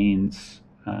brain's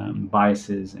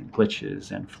biases and glitches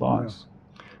and Yeah. flaws.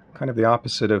 Kind of the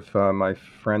opposite of my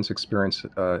friend's experience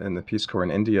in the Peace Corps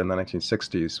in India in the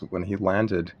 1960s. When he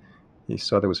landed, he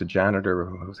saw there was a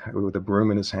janitor with a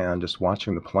broom in his hand just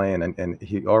watching the plane, and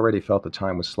he already felt the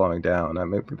time was slowing down. I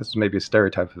mean, this is maybe a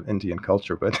stereotype of Indian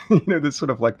culture, but this sort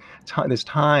of like time, this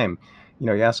time.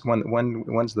 You ask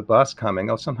when's the bus coming?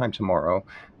 Oh, sometime tomorrow.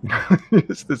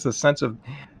 There's a sense of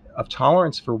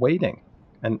tolerance for waiting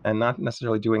and not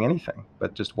necessarily doing anything,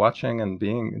 but just watching and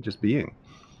being.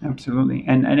 Absolutely.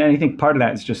 And I think part of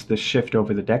that is just the shift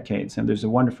over the decades. And there's a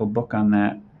wonderful book on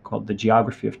that called The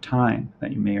Geography of Time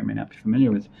that you may or may not be familiar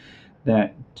with,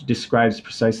 that describes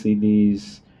precisely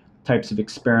these types of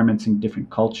experiments in different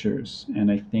cultures. And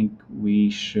I think we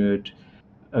should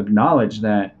acknowledge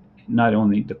that not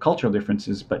only the cultural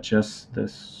differences, but just the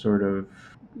sort of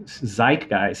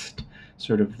zeitgeist,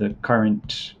 sort of the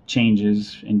current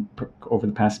changes over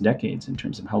the past decades in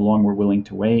terms of how long we're willing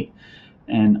to wait.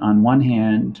 And on one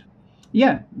hand,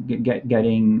 yeah,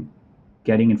 getting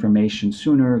information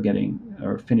sooner, getting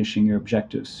or finishing your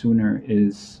objectives sooner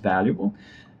is valuable.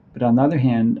 But on the other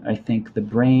hand, I think the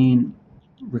brain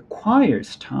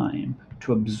requires time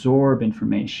to absorb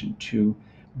information, to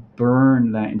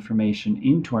burn that information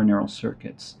into our neural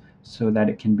circuits so that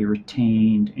it can be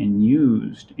retained and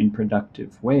used in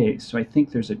productive ways. So I think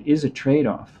is a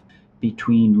trade-off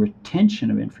between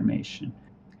retention of information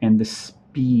and the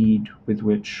speed with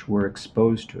which we're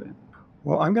exposed to it.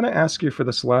 Well, I'm going to ask you for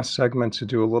this last segment to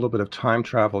do a little bit of time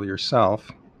travel yourself,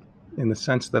 in the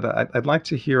sense that I'd like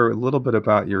to hear a little bit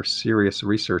about your serious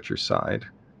researcher side.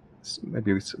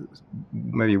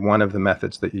 Maybe one of the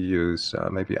methods that you use,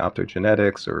 maybe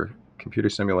optogenetics or computer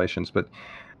simulations, but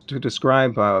to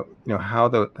describe how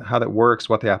that works,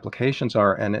 what the applications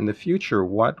are, and in the future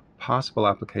what possible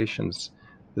applications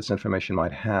this information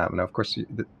might have. Now, of course,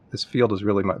 this field is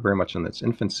really very much in its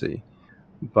infancy,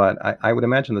 but I would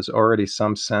imagine there's already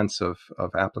some sense of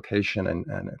application and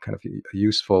a kind of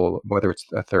useful, whether it's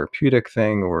a therapeutic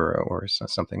thing or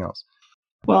something else.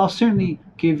 Well, I'll certainly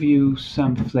give you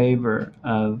some flavor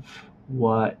of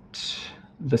what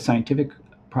the scientific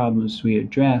problems we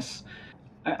address.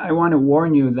 I want to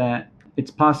warn you that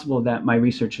it's possible that my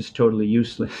research is totally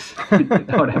useless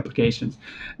without applications.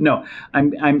 No,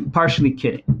 I'm partially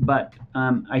kidding, but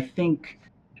I think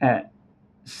at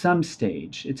some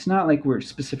stage, it's not like we're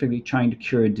specifically trying to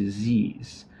cure a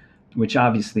disease, which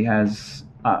obviously has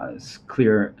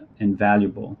clear and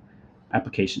valuable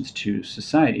applications to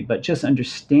society, but just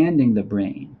understanding the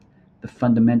brain, the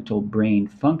fundamental brain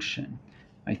function,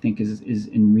 I think is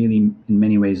in really in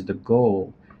many ways the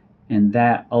goal, and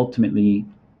that ultimately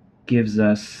gives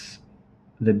us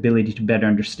the ability to better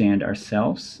understand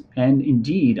ourselves and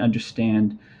indeed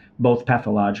understand both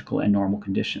pathological and normal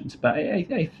conditions. But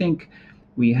I think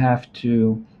we have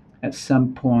to, at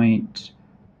some point,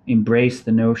 embrace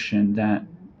the notion that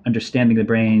understanding the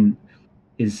brain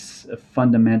is a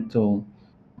fundamental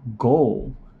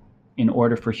goal in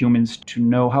order for humans to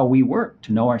know how we work,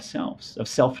 to know ourselves, of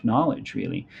self knowledge,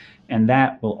 really. And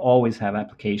that will always have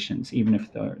applications, even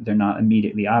if they're not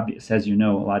immediately obvious. As you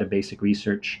know, a lot of basic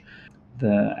research,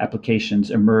 the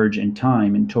applications emerge in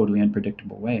time in totally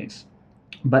unpredictable ways.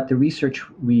 But the research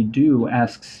we do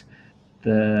asks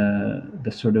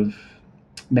the sort of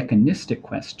mechanistic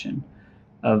question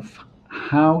of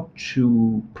how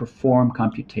to perform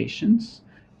computations,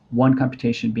 one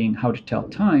computation being how to tell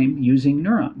time using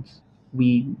neurons.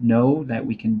 We know that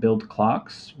we can build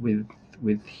clocks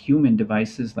with human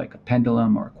devices like a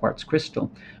pendulum or a quartz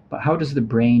crystal, but how does the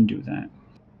brain do that?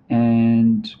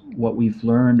 And what we've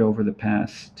learned over the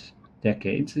past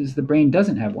decades is the brain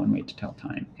doesn't have one way to tell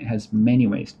time. It has many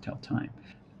ways to tell time.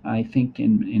 I think,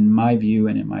 in my view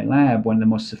and in my lab, one of the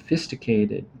most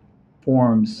sophisticated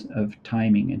forms of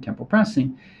timing and temporal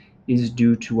processing is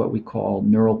due to what we call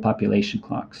neural population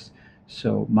clocks.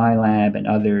 So, my lab and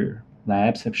other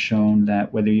labs have shown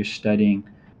that whether you're studying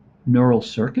neural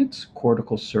circuits,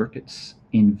 cortical circuits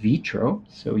in vitro,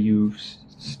 so you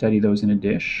study those in a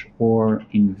dish, or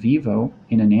in vivo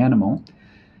in an animal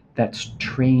that's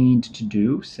trained to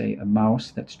do, say, a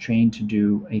mouse that's trained to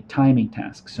do a timing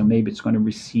task. So maybe it's going to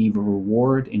receive a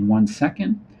reward in 1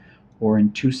 second or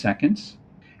in 2 seconds.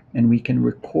 And we can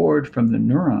record from the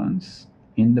neurons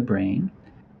in the brain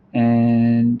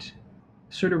and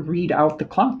sort of read out the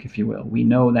clock, if you will. We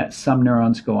know that some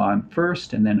neurons go on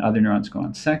first, and then other neurons go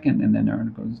on second, and then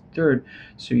neuron goes third.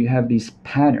 So you have these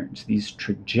patterns, these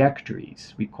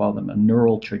trajectories. We call them a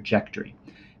neural trajectory,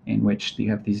 in which you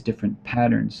have these different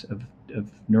patterns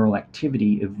of neural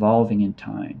activity evolving in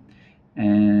time.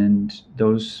 And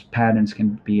those patterns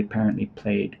can be apparently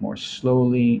played more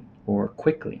slowly or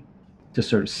quickly to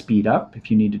sort of speed up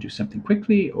if you need to do something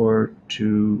quickly, or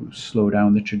to slow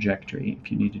down the trajectory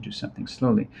if you need to do something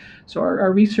slowly. So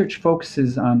our research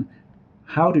focuses on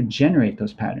how to generate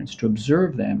those patterns. To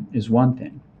observe them is one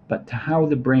thing, but to how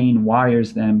the brain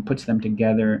wires them, puts them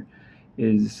together,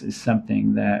 is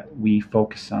something that we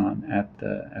focus on at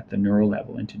the neural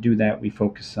level. And to do that, we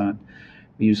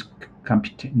use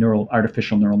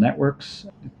artificial neural networks,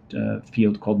 a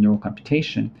field called neural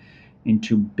computation, and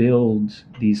to build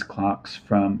these clocks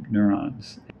from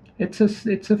neurons. It's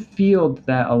a field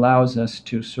that allows us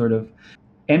to sort of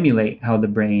emulate how the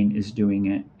brain is doing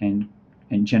it, and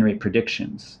generate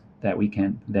predictions that we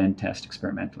can then test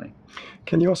experimentally.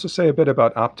 Can you also say a bit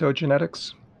about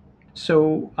optogenetics?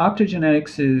 So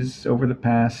optogenetics is, over the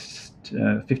past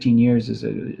 15 years, is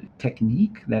a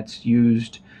technique that's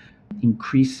used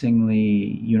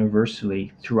increasingly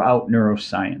universally throughout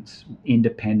neuroscience,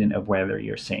 independent of whether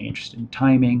you're, say, interested in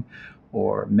timing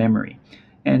or memory.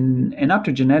 And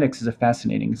optogenetics is a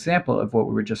fascinating example of what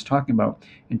we were just talking about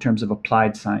in terms of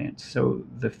applied science. So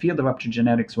the field of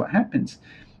optogenetics, what happens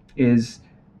is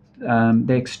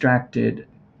they extracted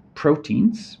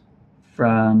proteins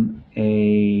from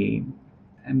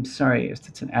I'm sorry,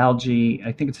 it's an algae,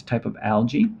 I think it's a type of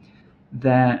algae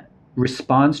that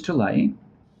responds to light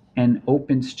and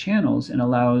opens channels and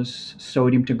allows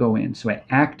sodium to go in. So it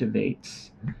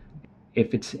activates,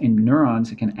 if it's in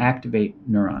neurons, it can activate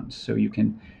neurons. So you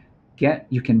can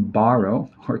borrow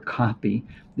or copy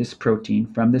this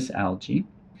protein from this algae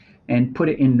and put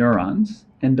it in neurons,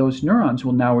 and those neurons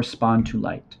will now respond to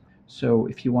light. So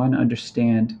if you want to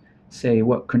understand, say,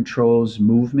 what controls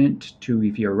movement to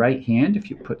if your right hand, if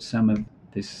you put some of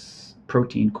this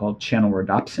protein called channel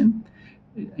rhodopsin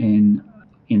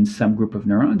in some group of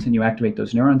neurons, and you activate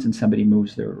those neurons and somebody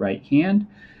moves their right hand,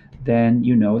 then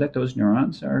you know that those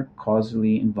neurons are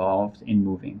causally involved in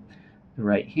moving the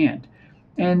right hand.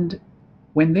 And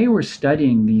when they were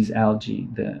studying these algae,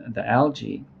 the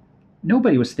algae,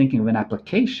 nobody was thinking of an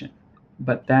application,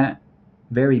 but that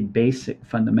very basic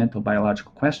fundamental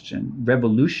biological question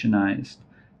revolutionized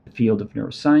the field of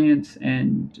neuroscience,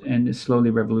 and is slowly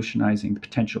revolutionizing the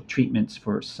potential treatments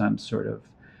for some sort of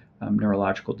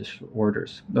neurological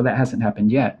disorders. Though that hasn't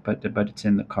happened yet, but it's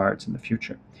in the cards in the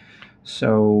future.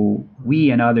 So we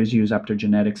and others use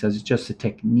optogenetics as just a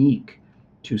technique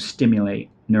to stimulate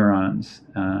neurons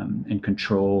and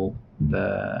control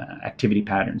the activity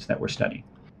patterns that we're studying.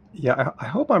 Yeah, I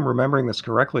hope I'm remembering this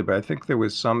correctly, but I think there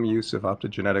was some use of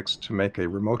optogenetics to make a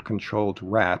remote-controlled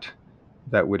rat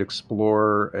that would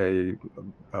explore a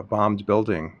bombed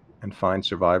building and find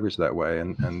survivors that way,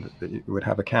 and it would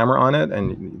have a camera on it,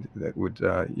 and that would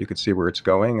you could see where it's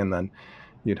going, and then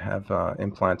you'd have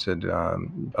implanted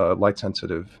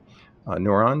light-sensitive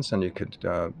neurons, and you could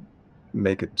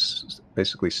make it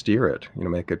basically steer it,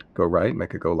 make it go right,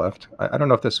 make it go left. I don't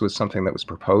know if this was something that was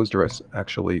proposed or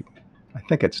actually, I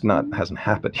think it's not, hasn't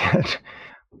happened yet,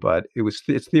 but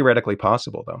it's theoretically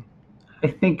possible though. I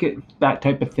think that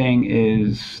type of thing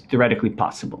is theoretically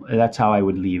possible. That's how I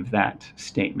would leave that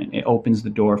statement. It opens the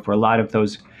door for a lot of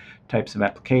those types of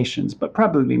applications, but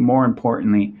probably more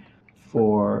importantly,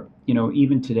 for,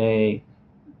 even today,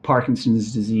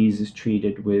 Parkinson's disease is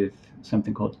treated with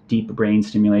something called deep brain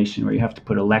stimulation, where you have to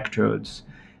put electrodes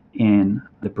in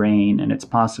the brain. And it's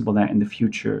possible that in the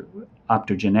future,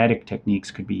 optogenetic techniques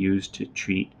could be used to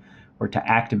treat or to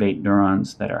activate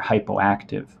neurons that are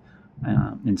hypoactive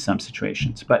in some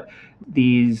situations. But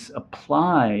these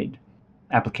applied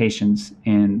applications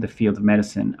in the field of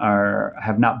medicine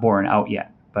have not borne out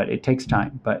yet, but it takes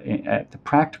time. But at the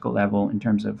practical level, in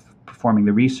terms of performing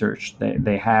the research,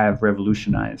 they have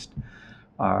revolutionized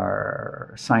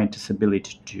our scientists'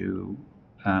 ability to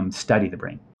study the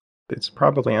brain. It's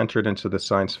probably entered into the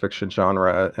science fiction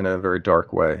genre in a very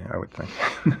dark way, I would think.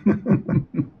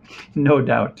 No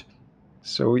doubt.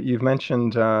 So you've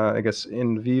mentioned, I guess,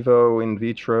 in vivo, in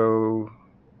vitro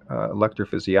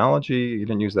electrophysiology. You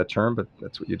didn't use that term, but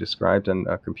that's what you described, and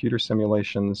computer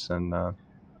simulations and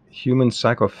human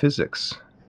psychophysics.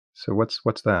 So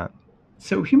what's that?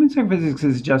 So human psychophysics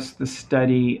is just the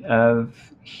study of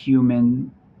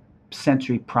human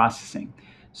sensory processing.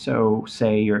 So,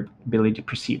 say, your ability to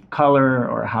perceive color,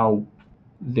 or how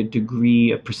the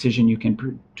degree of precision you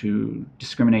can to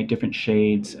discriminate different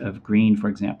shades of green, for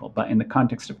example. But in the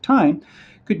context of time,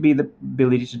 could be the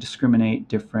ability to discriminate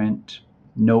different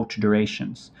note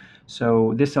durations.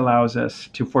 So this allows us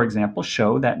to, for example,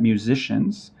 show that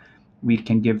musicians, we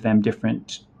can give them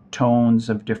different tones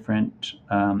of different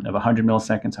of 100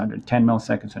 milliseconds, 110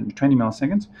 milliseconds, 120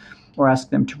 milliseconds, or ask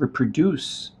them to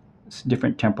reproduce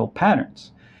different temporal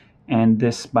patterns. And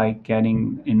this, by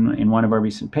getting in one of our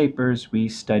recent papers, we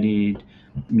studied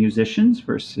musicians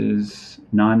versus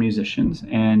non musicians,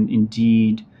 and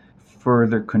indeed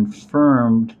further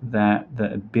confirmed that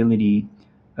the ability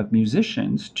of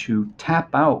musicians to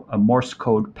tap out a Morse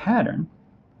code pattern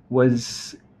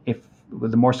was, if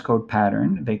with the Morse code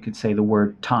pattern, they could say the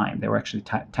word time. They were actually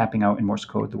tapping out in Morse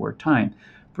code the word time,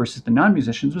 versus the non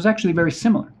musicians was actually very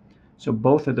similar. So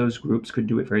both of those groups could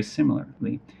do it very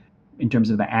similarly in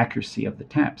terms of the accuracy of the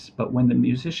taps. But when the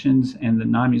musicians and the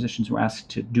non-musicians were asked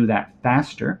to do that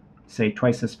faster, say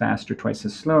twice as fast or twice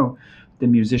as slow, the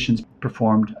musicians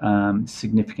performed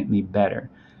significantly better.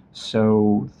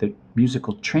 So the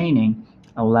musical training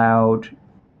allowed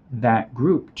that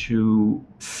group to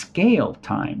scale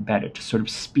time better, to sort of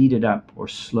speed it up or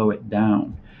slow it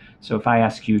down. So if I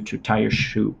ask you to tie your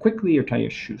shoe quickly or tie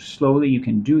your shoe slowly, you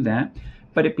can do that,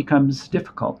 but it becomes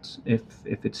difficult if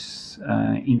it's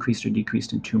increased or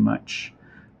decreased in too much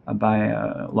by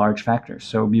a large factor.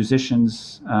 So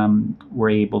musicians were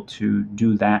able to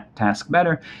do that task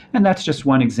better, and that's just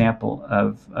one example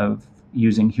of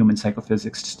using human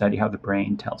psychophysics to study how the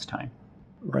brain tells time.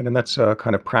 Right, and that's a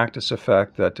kind of practice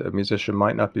effect that a musician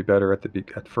might not be better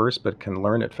at first, but can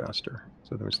learn it faster.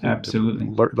 So there's Absolutely.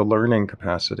 the learning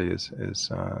capacity has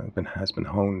been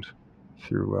honed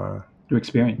through Through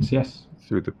experience, yes.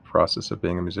 through the process of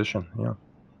being a musician. Yeah.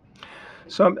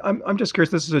 So I'm just curious.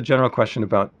 This is a general question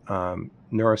about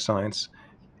neuroscience.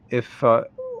 If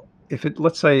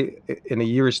let's say in a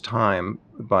year's time,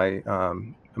 by a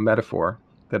metaphor,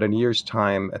 that in a year's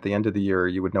time, at the end of the year,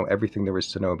 you would know everything there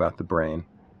is to know about the brain,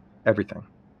 everything.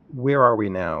 Where are we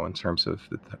now in terms of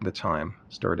the time,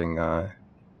 starting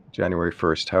January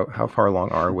 1st? How far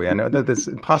along are we? I know that it's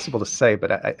impossible to say,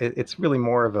 but it's really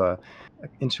more of a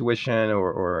intuition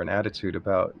or an attitude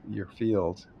about your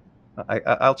field.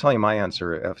 I'll tell you my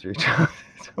answer after you tell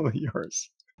me yours.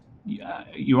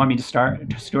 You want me to start,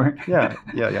 Stuart? Yeah,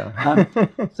 yeah,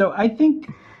 yeah. So I think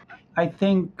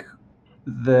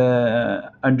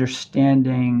the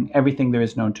understanding everything there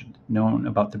is known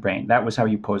about the brain. That was how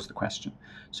you posed the question.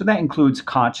 So that includes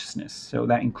consciousness. So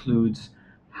that includes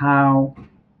how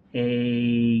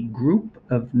a group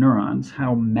of neurons,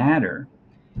 how matter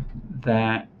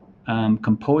that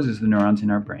composes the neurons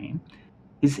in our brain,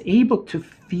 is able to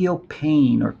feel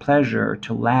pain or pleasure, or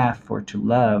to laugh or to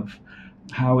love,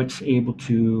 how it's able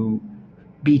to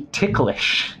be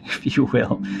ticklish, if you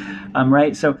will.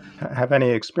 Right? So Have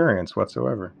any experience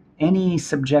whatsoever. any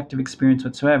subjective experience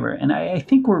whatsoever. And I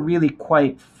think we're really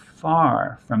quite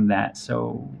far from that.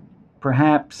 So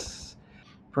perhaps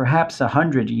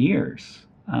 100 years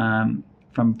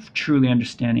from truly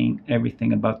understanding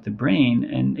everything about the brain,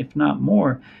 and if not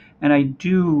more. And I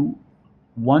do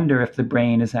wonder if the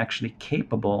brain is actually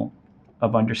capable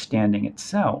of understanding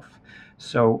itself.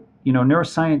 So,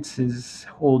 neuroscience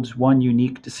holds one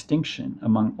unique distinction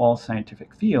among all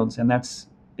scientific fields, and that's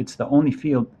it's the only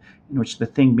field in which the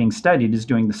thing being studied is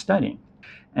doing the studying.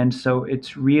 And so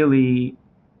it's really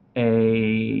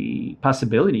a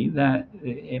possibility that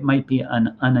it might be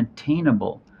an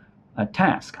unattainable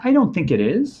task. I don't think it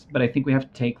is, but I think we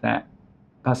have to take that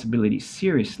possibility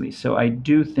seriously. So I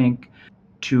do think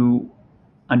to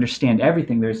understand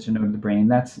everything there is to know of the brain,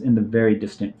 that's in the very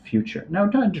distant future. Now,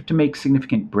 to make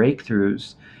significant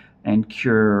breakthroughs and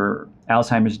cure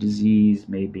Alzheimer's disease,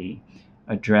 maybe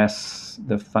address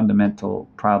the fundamental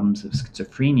problems of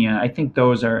schizophrenia, I think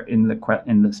those are in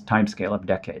the time scale of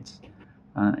decades,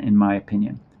 in my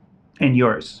opinion. And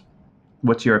yours?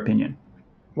 What's your opinion?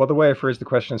 Well, the way I phrased the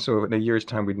question, so in a year's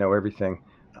time we'd know everything.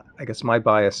 I guess my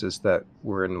bias is that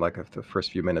we're in like the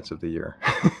first few minutes of the year.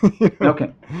 You know?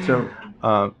 Okay, so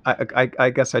I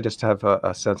guess I just have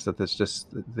a sense that there's just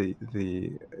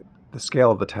the scale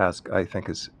of the task, I think,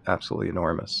 is absolutely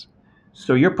enormous.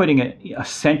 so you're putting a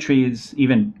centuries,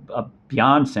 even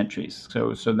beyond centuries.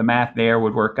 So the math there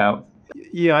would work out.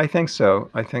 Yeah, I think so.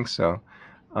 I think so.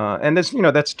 And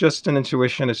that's just an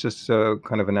intuition. It's just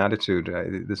kind of an attitude.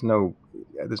 There's no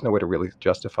way to really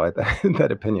justify that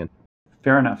that opinion.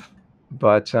 Fair enough.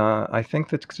 But I think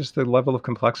that just the level of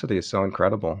complexity is so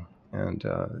incredible, and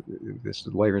there's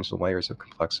layers and layers of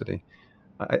complexity.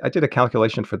 I did a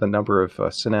calculation for the number of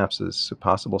synapses,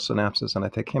 possible synapses, and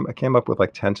I came up with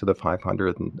like 10 to the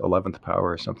 511th power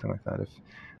or something like that. If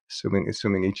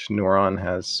assuming each neuron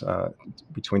has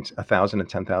between 1,000 and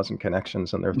 10,000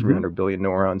 connections, and there are Hmm. 300 billion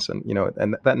neurons, and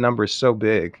and that number is so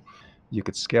big, you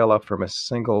could scale up from a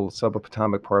single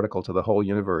subatomic particle to the whole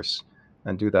universe,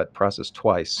 and do that process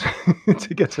twice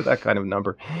to get to that kind of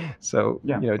number. So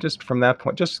Yeah. just from that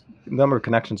point, just the number of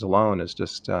connections alone is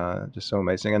just so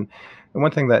amazing. And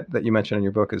one thing that you mentioned in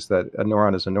your book is that a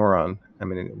neuron is a neuron. I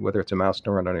mean, whether it's a mouse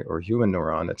neuron or a human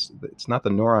neuron, it's not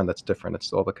the neuron that's different;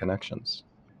 it's all the connections.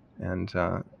 And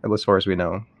as far as we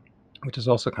know, which is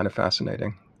also kind of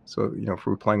fascinating. So if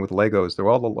we're playing with Legos, they're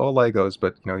all Legos,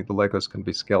 but the Legos can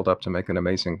be scaled up to make an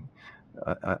amazing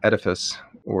edifice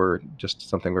or just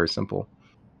something very simple.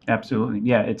 Absolutely.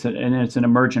 Yeah, and it's an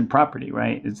emergent property,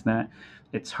 right? It's that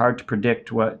it's hard to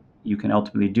predict what you can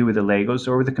ultimately do with the Legos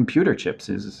or with the computer chips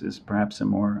is perhaps a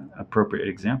more appropriate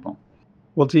example.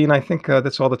 Well, Dean, I think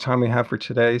that's all the time we have for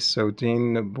today. So,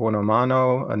 Dean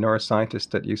Buonomano, a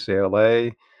neuroscientist at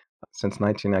UCLA since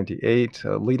 1998,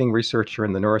 a leading researcher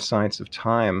in the neuroscience of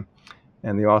time,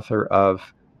 and the author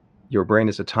of Your Brain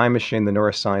is a Time Machine, the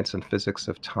Neuroscience and Physics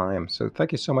of Time. So,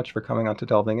 thank you so much for coming on to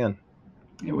Delving In.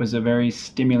 It was a very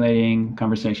stimulating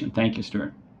conversation. Thank you,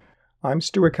 Stuart. I'm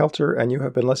Stuart Kelter, and you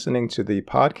have been listening to the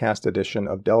podcast edition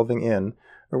of Delving In,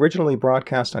 originally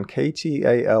broadcast on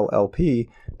KTALLP,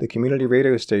 the community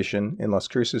radio station in Las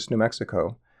Cruces, New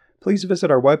Mexico. Please visit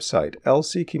our website,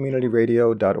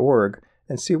 lccommunityradio.org,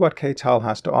 and see what KTAL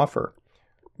has to offer.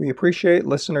 We appreciate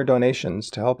listener donations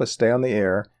to help us stay on the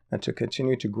air and to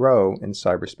continue to grow in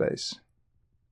cyberspace.